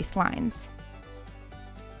those race lines.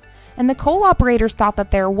 And the coal operators thought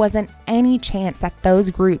that there wasn't any chance that those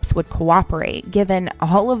groups would cooperate, given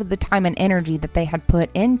all of the time and energy that they had put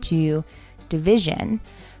into division.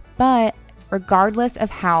 But regardless of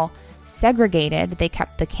how segregated they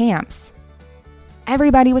kept the camps,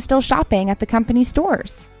 everybody was still shopping at the company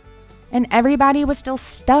stores. And everybody was still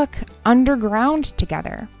stuck underground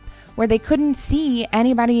together, where they couldn't see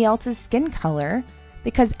anybody else's skin color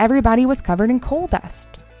because everybody was covered in coal dust.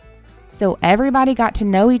 So everybody got to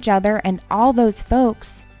know each other, and all those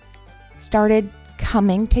folks started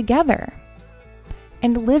coming together.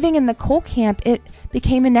 And living in the coal camp, it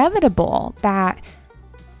became inevitable that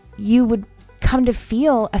you would come to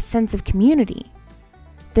feel a sense of community.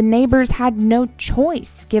 The neighbors had no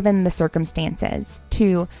choice, given the circumstances,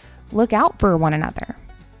 to look out for one another.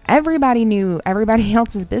 Everybody knew everybody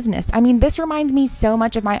else's business. I mean, this reminds me so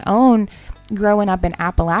much of my own growing up in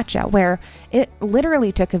Appalachia, where it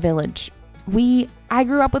literally took a village. I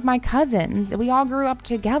grew up with my cousins. We all grew up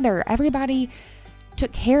together. Everybody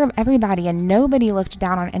took care of everybody, and nobody looked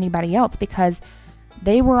down on anybody else because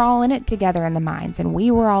they were all in it together in the mines, and we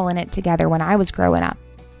were all in it together when I was growing up.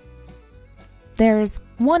 There's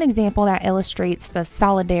one example that illustrates the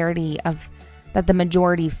solidarity that the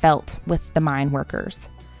majority felt with the mine workers.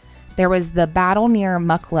 There was the battle near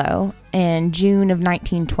Mucklow in June of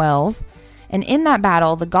 1912, and in that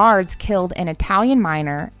battle, the guards killed an Italian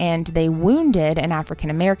miner and they wounded an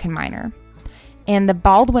African-American miner. And the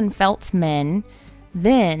Baldwin Felts men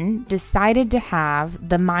then decided to have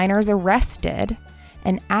the miners arrested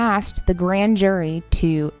and asked the grand jury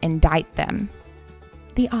to indict them.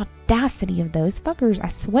 The audacity of those fuckers, I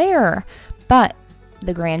swear. But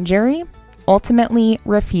the grand jury ultimately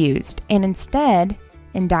refused and instead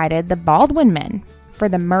indicted the Baldwin men for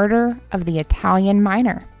the murder of the Italian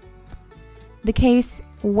miner. The case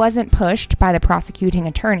wasn't pushed by the prosecuting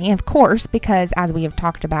attorney, of course, because as we have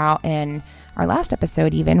talked about in our last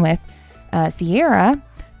episode, even with Sierra,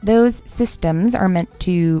 those systems are meant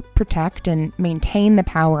to protect and maintain the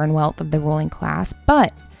power and wealth of the ruling class.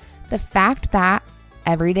 But the fact that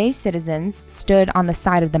everyday citizens stood on the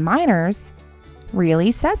side of the miners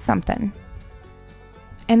really says something.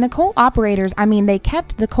 And the coal operators, they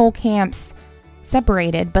kept the coal camps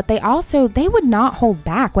separated, but they would not hold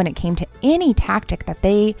back when it came to any tactic that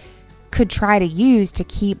they could try to use to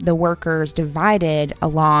keep the workers divided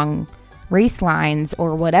along race lines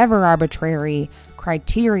or whatever arbitrary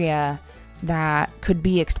criteria that could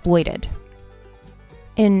be exploited.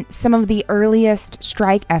 In some of the earliest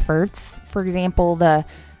strike efforts, for example, the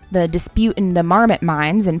dispute in the Marmot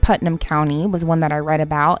mines in Putnam County was one that I read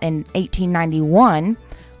about in 1891.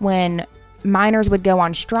 When miners would go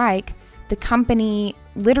on strike, the company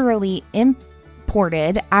literally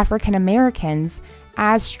imported African Americans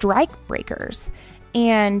as strike breakers.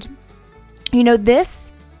 And,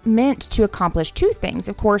 this meant to accomplish two things.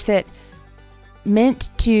 Of course, it meant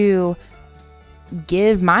to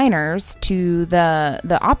give miners to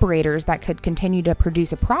the operators that could continue to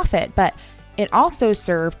produce a profit, but it also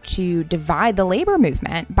served to divide the labor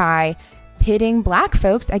movement by pitting black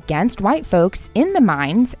folks against white folks in the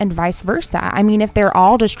mines and vice versa. If they're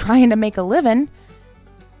all just trying to make a living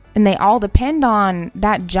and they all depend on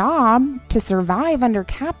that job to survive under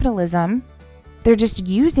capitalism, they're just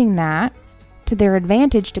using that to their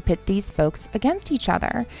advantage to pit these folks against each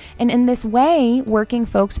other. And in this way, working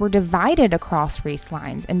folks were divided across race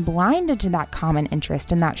lines and blinded to that common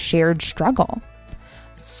interest and that shared struggle.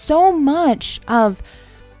 So much of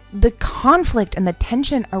the conflict and the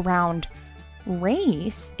tension around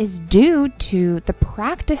race is due to the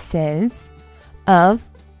practices of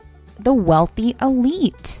the wealthy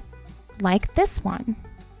elite, like this one.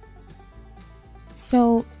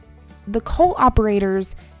 So the coal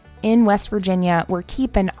operators in West Virginia were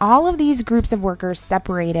keeping all of these groups of workers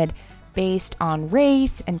separated based on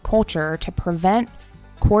race and culture to prevent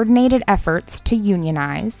coordinated efforts to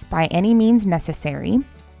unionize by any means necessary.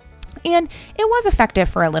 And it was effective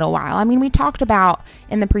for a little while. We talked about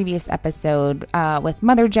in the previous episode with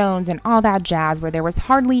Mother Jones and all that jazz, where there was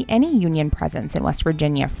hardly any union presence in West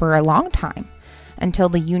Virginia for a long time until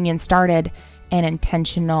the union started an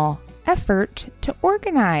intentional effort to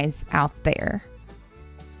organize out there.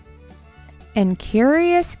 And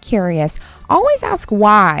curious, always ask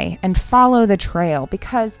why and follow the trail,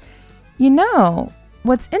 because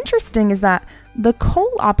what's interesting is that the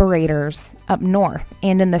coal operators up north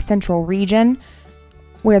and in the central region,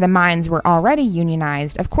 where the mines were already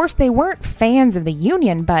unionized, of course they weren't fans of the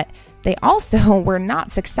union, but they also were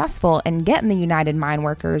not successful in getting the United Mine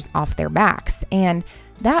Workers off their backs. And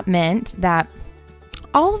that meant that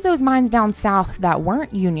all of those mines down south that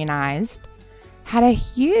weren't unionized had a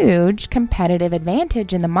huge competitive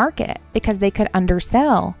advantage in the market because they could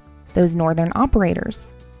undersell those northern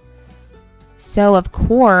operators. So, of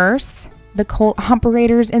course, the coal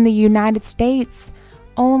operators in the United States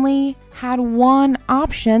only had one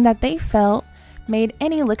option that they felt made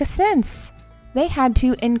any lick of sense. They had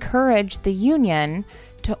to encourage the union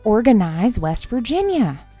to organize West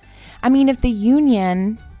Virginia. If the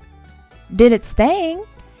union did its thing,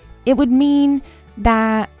 it would mean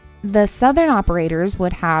that the southern operators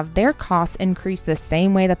would have their costs increase the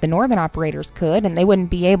same way that the northern operators could, and they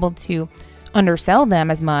wouldn't be able to undersell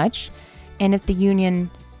them as much. And if the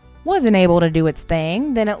union wasn't able to do its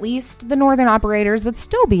thing, then at least the northern operators would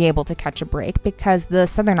still be able to catch a break, because the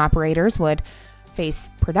southern operators would face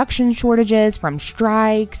production shortages from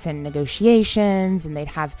strikes and negotiations, and they'd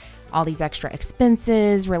have all these extra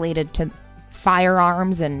expenses related to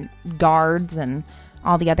firearms and guards and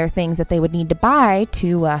all the other things that they would need to buy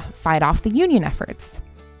to fight off the Union efforts.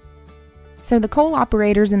 So the coal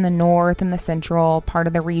operators in the north and the central part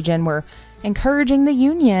of the region were encouraging the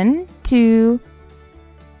Union to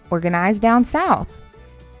organize down south.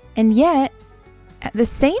 And yet, at the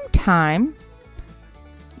same time,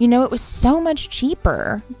 it was so much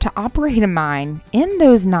cheaper to operate a mine in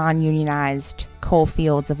those non-unionized coal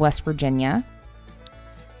fields of West Virginia.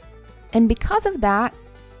 And because of that,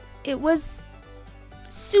 it was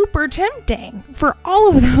super tempting for all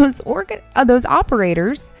of those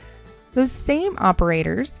operators, those same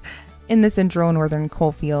operators in the central and northern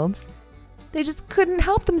coal fields. They just couldn't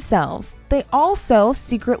help themselves. They also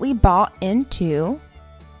secretly bought into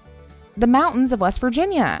the mountains of West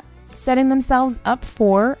Virginia, setting themselves up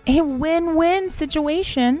for a win-win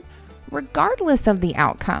situation regardless of the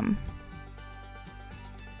outcome.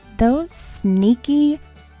 Those sneaky,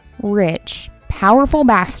 rich, powerful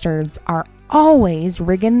bastards are always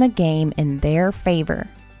rigging the game in their favor.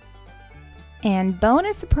 And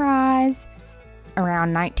bonus surprise,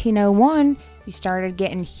 around 1901, you started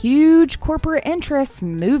getting huge corporate interests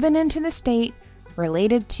moving into the state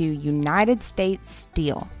related to United States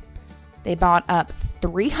Steel. They bought up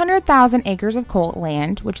 300,000 acres of coal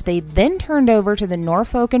land, which they then turned over to the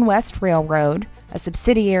Norfolk and West Railroad, a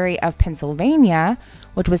subsidiary of Pennsylvania,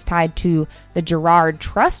 which was tied to the Girard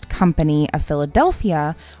Trust Company of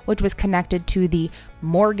Philadelphia, which was connected to the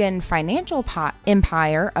Morgan Financial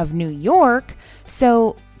Empire of New York.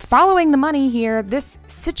 So, following the money here, this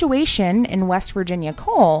situation in West Virginia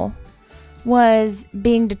coal was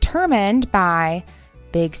being determined by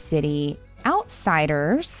big city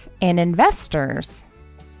outsiders and investors.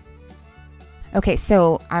 Okay,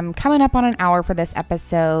 so I'm coming up on an hour for this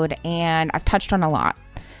episode, and I've touched on a lot.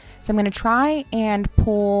 So I'm going to try and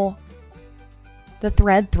pull the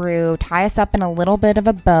thread through, tie us up in a little bit of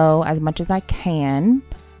a bow as much as I can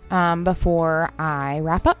before I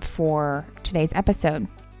wrap up for today's episode.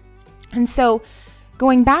 And so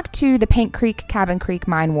going back to the Paint Creek, Cabin Creek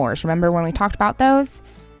mine wars, remember when we talked about those?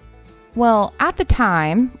 Well, at the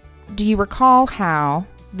time, do you recall how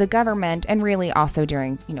the government, and really also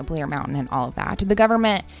during, Blair Mountain and all of that, the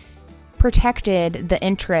government protected the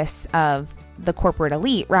interests of the corporate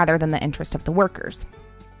elite rather than the interest of the workers?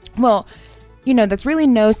 Well, that's really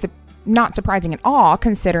not surprising at all,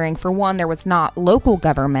 considering, for one, there was not local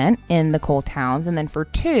government in the coal towns, and then for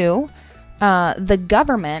two, the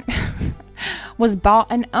government was bought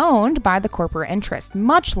and owned by the corporate interest,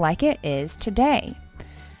 much like it is today.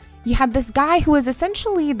 You had this guy who was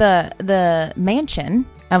essentially the Manchin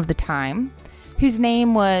of the time, whose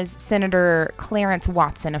name was Senator Clarence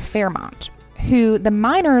Watson of Fairmont, who the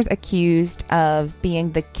miners accused of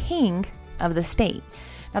being the king of the state.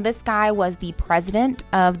 Now, this guy was the president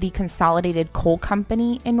of the Consolidated Coal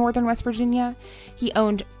Company in northern West Virginia. He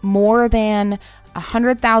owned more than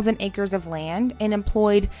 100,000 acres of land and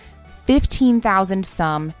employed 15,000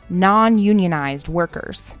 some non-unionized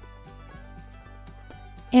workers.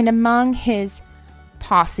 And among his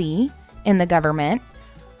posse in the government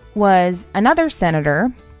was another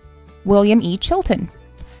senator, William E. Chilton,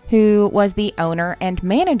 who was the owner and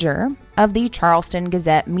manager of the Charleston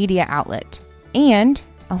Gazette media outlet and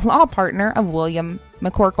a law partner of William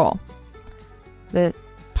McCorkle. The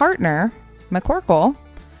partner, McCorkle,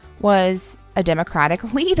 was a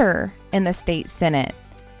Democratic leader in the state Senate,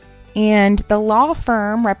 and the law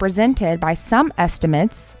firm represented, by some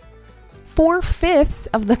estimates, 4/5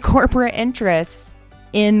 of the corporate interests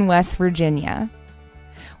in West Virginia,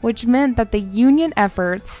 which meant that the Union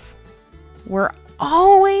efforts were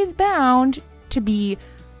always bound to be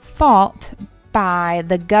fought by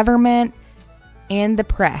the government and the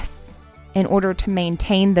press in order to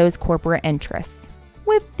maintain those corporate interests,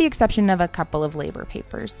 with the exception of a couple of labor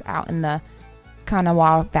papers out in the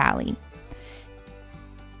Kanawha Valley.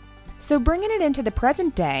 So bringing it into the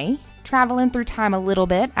present day, traveling through time a little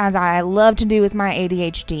bit, as I love to do with my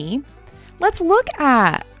ADHD, let's look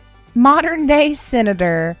at modern day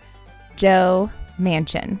Senator Joe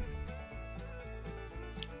Manchin.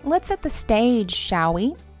 Let's set the stage, shall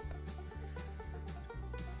we?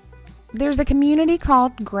 There's a community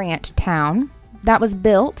called Grant Town that was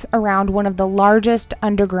built around one of the largest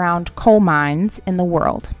underground coal mines in the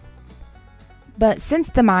world. But since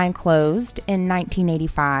the mine closed in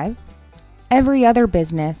 1985, every other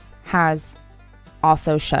business has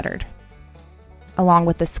also shuttered, along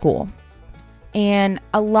with the school. and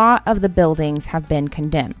a lot of the buildings have been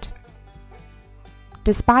condemned.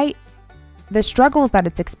 Despite the struggles that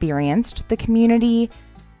it's experienced, the community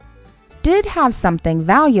did have something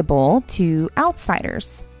valuable to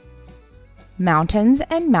outsiders: mountains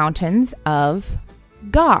and mountains of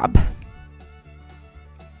gob.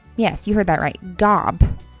 Yes, you heard that right, gob.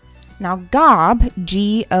 Now, gob,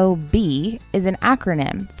 G-O-B, is an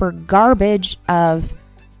acronym for garbage of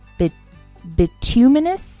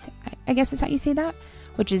bituminous, I guess is how you say that,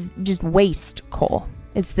 which is just waste coal.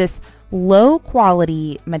 It's this low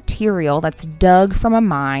quality material that's dug from a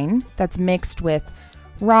mine that's mixed with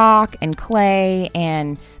rock and clay,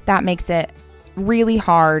 and that makes it really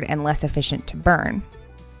hard and less efficient to burn.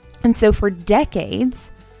 And so for decades,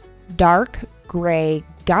 dark gray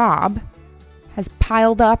gob has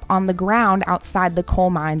piled up on the ground outside the coal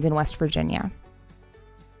mines in West Virginia,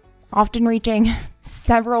 often reaching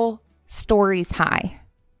several stories high.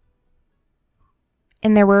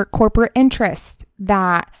 And there were corporate interests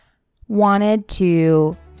that wanted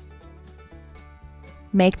to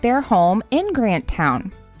make their home in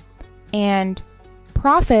Granttown and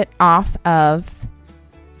profit off of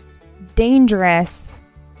dangerous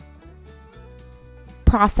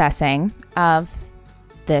processing of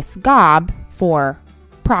this gob for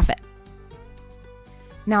profit.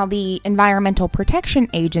 Now, the Environmental Protection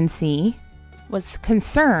Agency was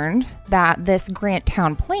concerned that this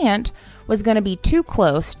Granttown plant was going to be too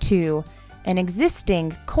close to an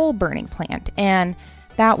existing coal burning plant, and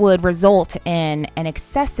that would result in an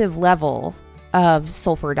excessive level of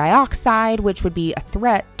sulfur dioxide, which would be a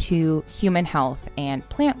threat to human health and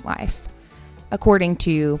plant life, according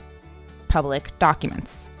to public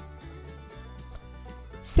documents.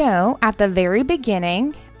 So, at the very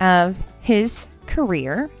beginning of his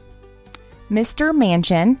career, Mr.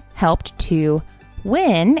 Manchin helped to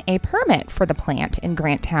win a permit for the plant in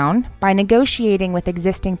Granttown by negotiating with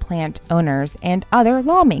existing plant owners and other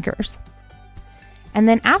lawmakers. And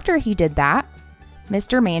then after he did that,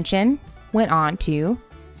 Mr. Manchin went on to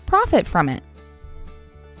profit from it.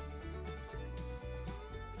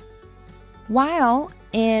 While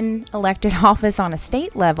in elected office on a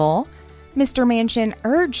state level, Mr. Manchin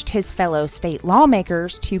urged his fellow state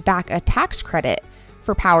lawmakers to back a tax credit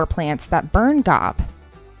for power plants that burn gob,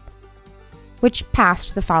 which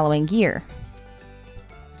passed the following year.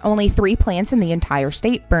 Only 3 plants in the entire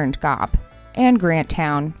state burned gob, and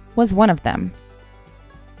Granttown was one of them.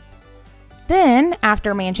 Then,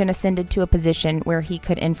 after Manchin ascended to a position where he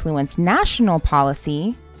could influence national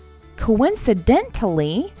policy,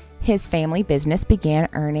 coincidentally, his family business began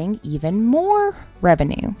earning even more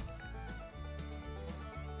revenue.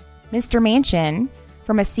 Mr. Manchin,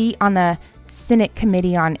 from a seat on the Senate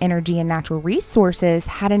Committee on Energy and Natural Resources,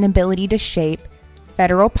 had an ability to shape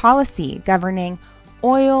federal policy governing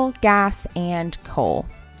oil, gas, and coal.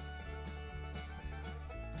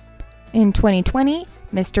 In 2020,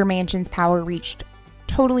 Mr. Manchin's power reached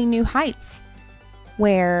totally new heights,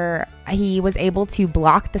 where he was able to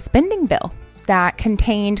block the spending bill that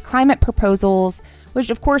contained climate proposals, which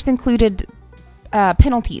of course included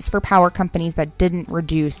penalties for power companies that didn't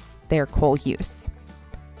reduce their coal use.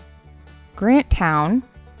 Granttown,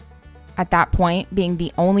 at that point being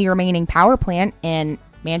the only remaining power plant in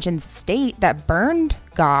Manchin's state that burned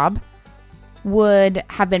gob, would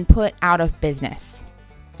have been put out of business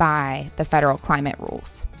by the federal climate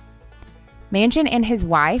rules. Manchin and his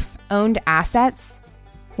wife owned assets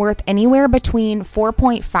worth anywhere between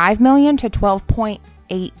 $4.5 million to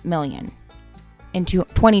 $12.8 million in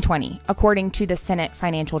 2020, according to the Senate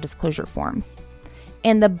financial disclosure forms.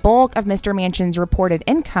 And the bulk of Mr. Manchin's reported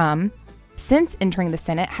income since entering the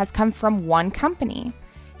Senate has come from one company,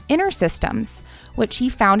 InterSystems, which he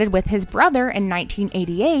founded with his brother in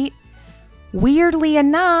 1988. Weirdly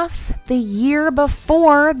enough, the year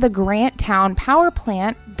before the Granttown power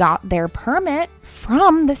plant got their permit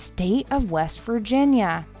from the state of West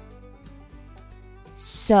Virginia.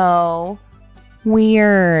 So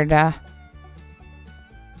weird. And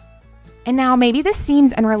now maybe this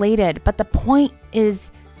seems unrelated, but the point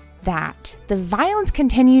is that the violence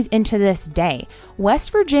continues into this day.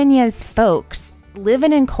 West Virginia's folks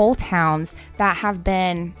living in coal towns that have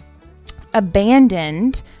been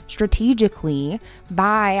abandoned strategically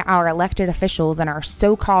by our elected officials and our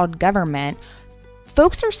so-called government,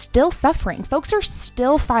 folks are still suffering. Folks are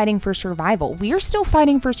still fighting for survival. We are still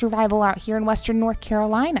fighting for survival out here in Western North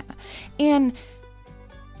Carolina. And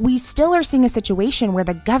we still are seeing a situation where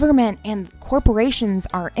the government and corporations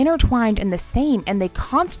are intertwined in the same, and they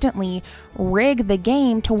constantly rig the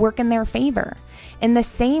game to work in their favor. In the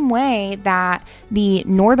same way that the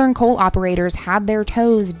northern coal operators had their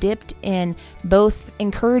toes dipped in both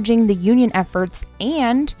encouraging the union efforts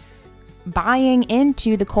and buying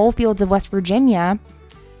into the coal fields of West Virginia,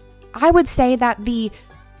 I would say that the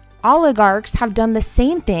oligarchs have done the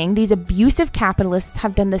same thing. These abusive capitalists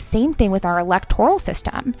have done the same thing with our electoral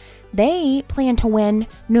system. They plan to win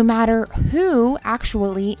no matter who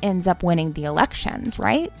actually ends up winning the elections,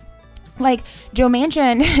 right? Like, Joe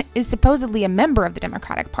Manchin is supposedly a member of the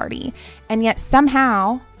Democratic Party, and yet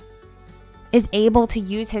somehow is able to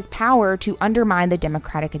use his power to undermine the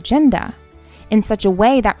Democratic agenda in such a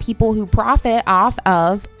way that people who profit off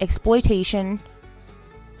of exploitation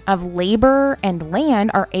of labor and land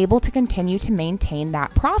are able to continue to maintain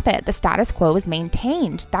that profit. The status quo is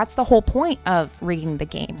maintained. That's the whole point of rigging the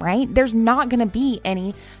game, right? There's not going to be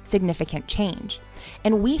any significant change.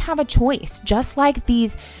 And we have a choice, just like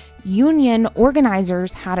these union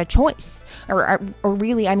organizers had a choice, or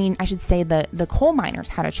really, I mean, I should say the coal miners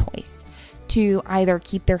had a choice to either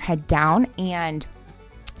keep their head down and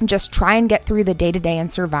just try and get through the day-to-day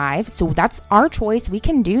and survive. So that's our choice. We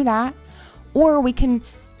can do that. Or we can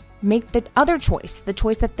make the other choice, the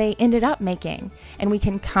choice that they ended up making. And we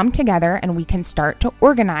can come together and we can start to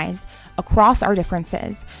organize across our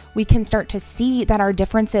differences. We can start to see that our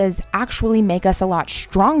differences actually make us a lot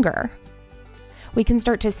stronger. We can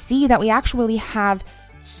start to see that we actually have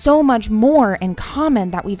so much more in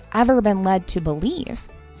common than we've ever been led to believe.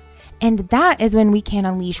 And that is when we can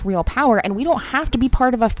unleash real power, and we don't have to be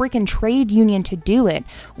part of a freaking trade union to do it.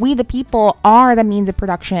 We, the people, are the means of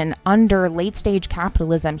production under late stage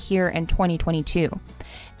capitalism here in 2022.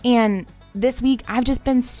 And this week, I've just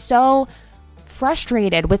been so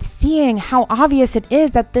frustrated with seeing how obvious it is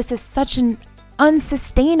that this is such an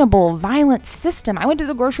unsustainable, violent system. I went to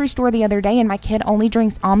the grocery store the other day and my kid only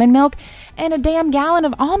drinks almond milk, and a damn gallon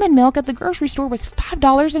of almond milk at the grocery store was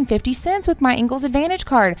 $5.50 with my Ingles Advantage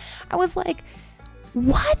card. I was like,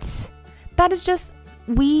 what? That is just,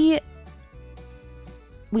 we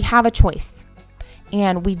have a choice,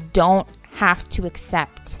 and we don't have to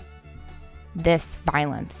accept this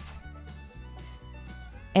violence.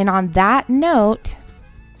 And on that note,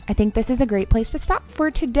 I think this is a great place to stop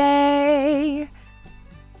for today.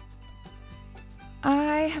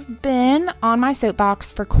 I have been on my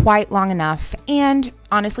soapbox for quite long enough, and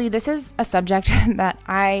honestly, this is a subject that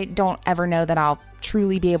I don't ever know that I'll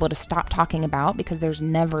truly be able to stop talking about, because there's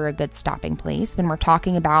never a good stopping place when we're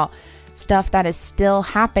talking about stuff that is still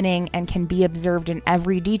happening and can be observed in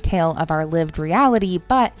every detail of our lived reality,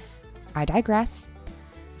 but I digress.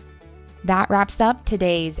 That wraps up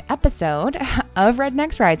today's episode of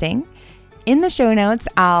Rednecks Rising. In the show notes,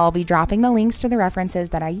 I'll be dropping the links to the references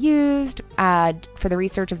that I used for the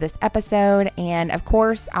research of this episode. And of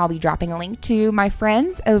course, I'll be dropping a link to my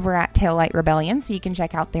friends over at Tail Light Rebellion, so you can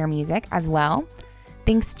check out their music as well.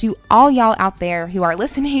 Thanks to all y'all out there who are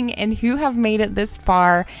listening and who have made it this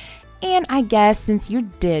far. And I guess since you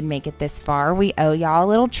did make it this far, we owe y'all a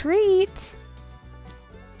little treat.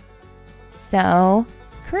 So,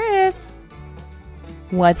 Chris,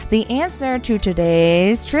 what's the answer to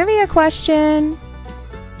today's trivia question?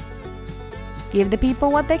 Give the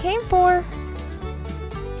people what they came for.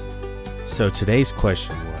 So today's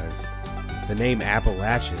question was, the name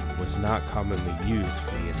Appalachian was not commonly used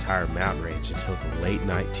for the entire mountain range until the late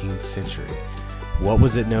 19th century. What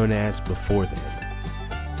was it known as before then?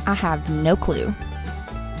 I have no clue.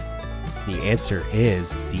 The answer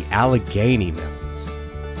is the Allegheny Mountains.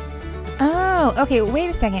 Oh, okay, wait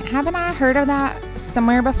a second. Haven't I heard of that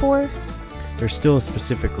somewhere before? There's still a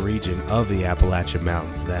specific region of the Appalachian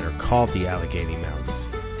Mountains that are called the Allegheny Mountains.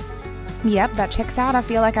 Yep, that checks out. I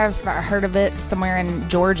feel like I've heard of it somewhere in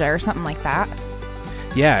Georgia or something like that.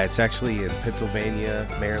 Yeah, it's actually in Pennsylvania,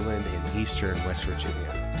 Maryland, and eastern West Virginia.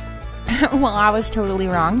 Well, I was totally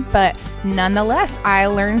wrong, but nonetheless, I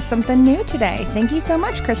learned something new today. Thank you so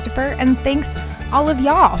much, Christopher, and thanks all of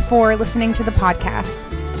y'all for listening to the podcast.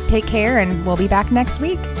 Take care, and we'll be back next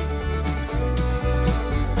week.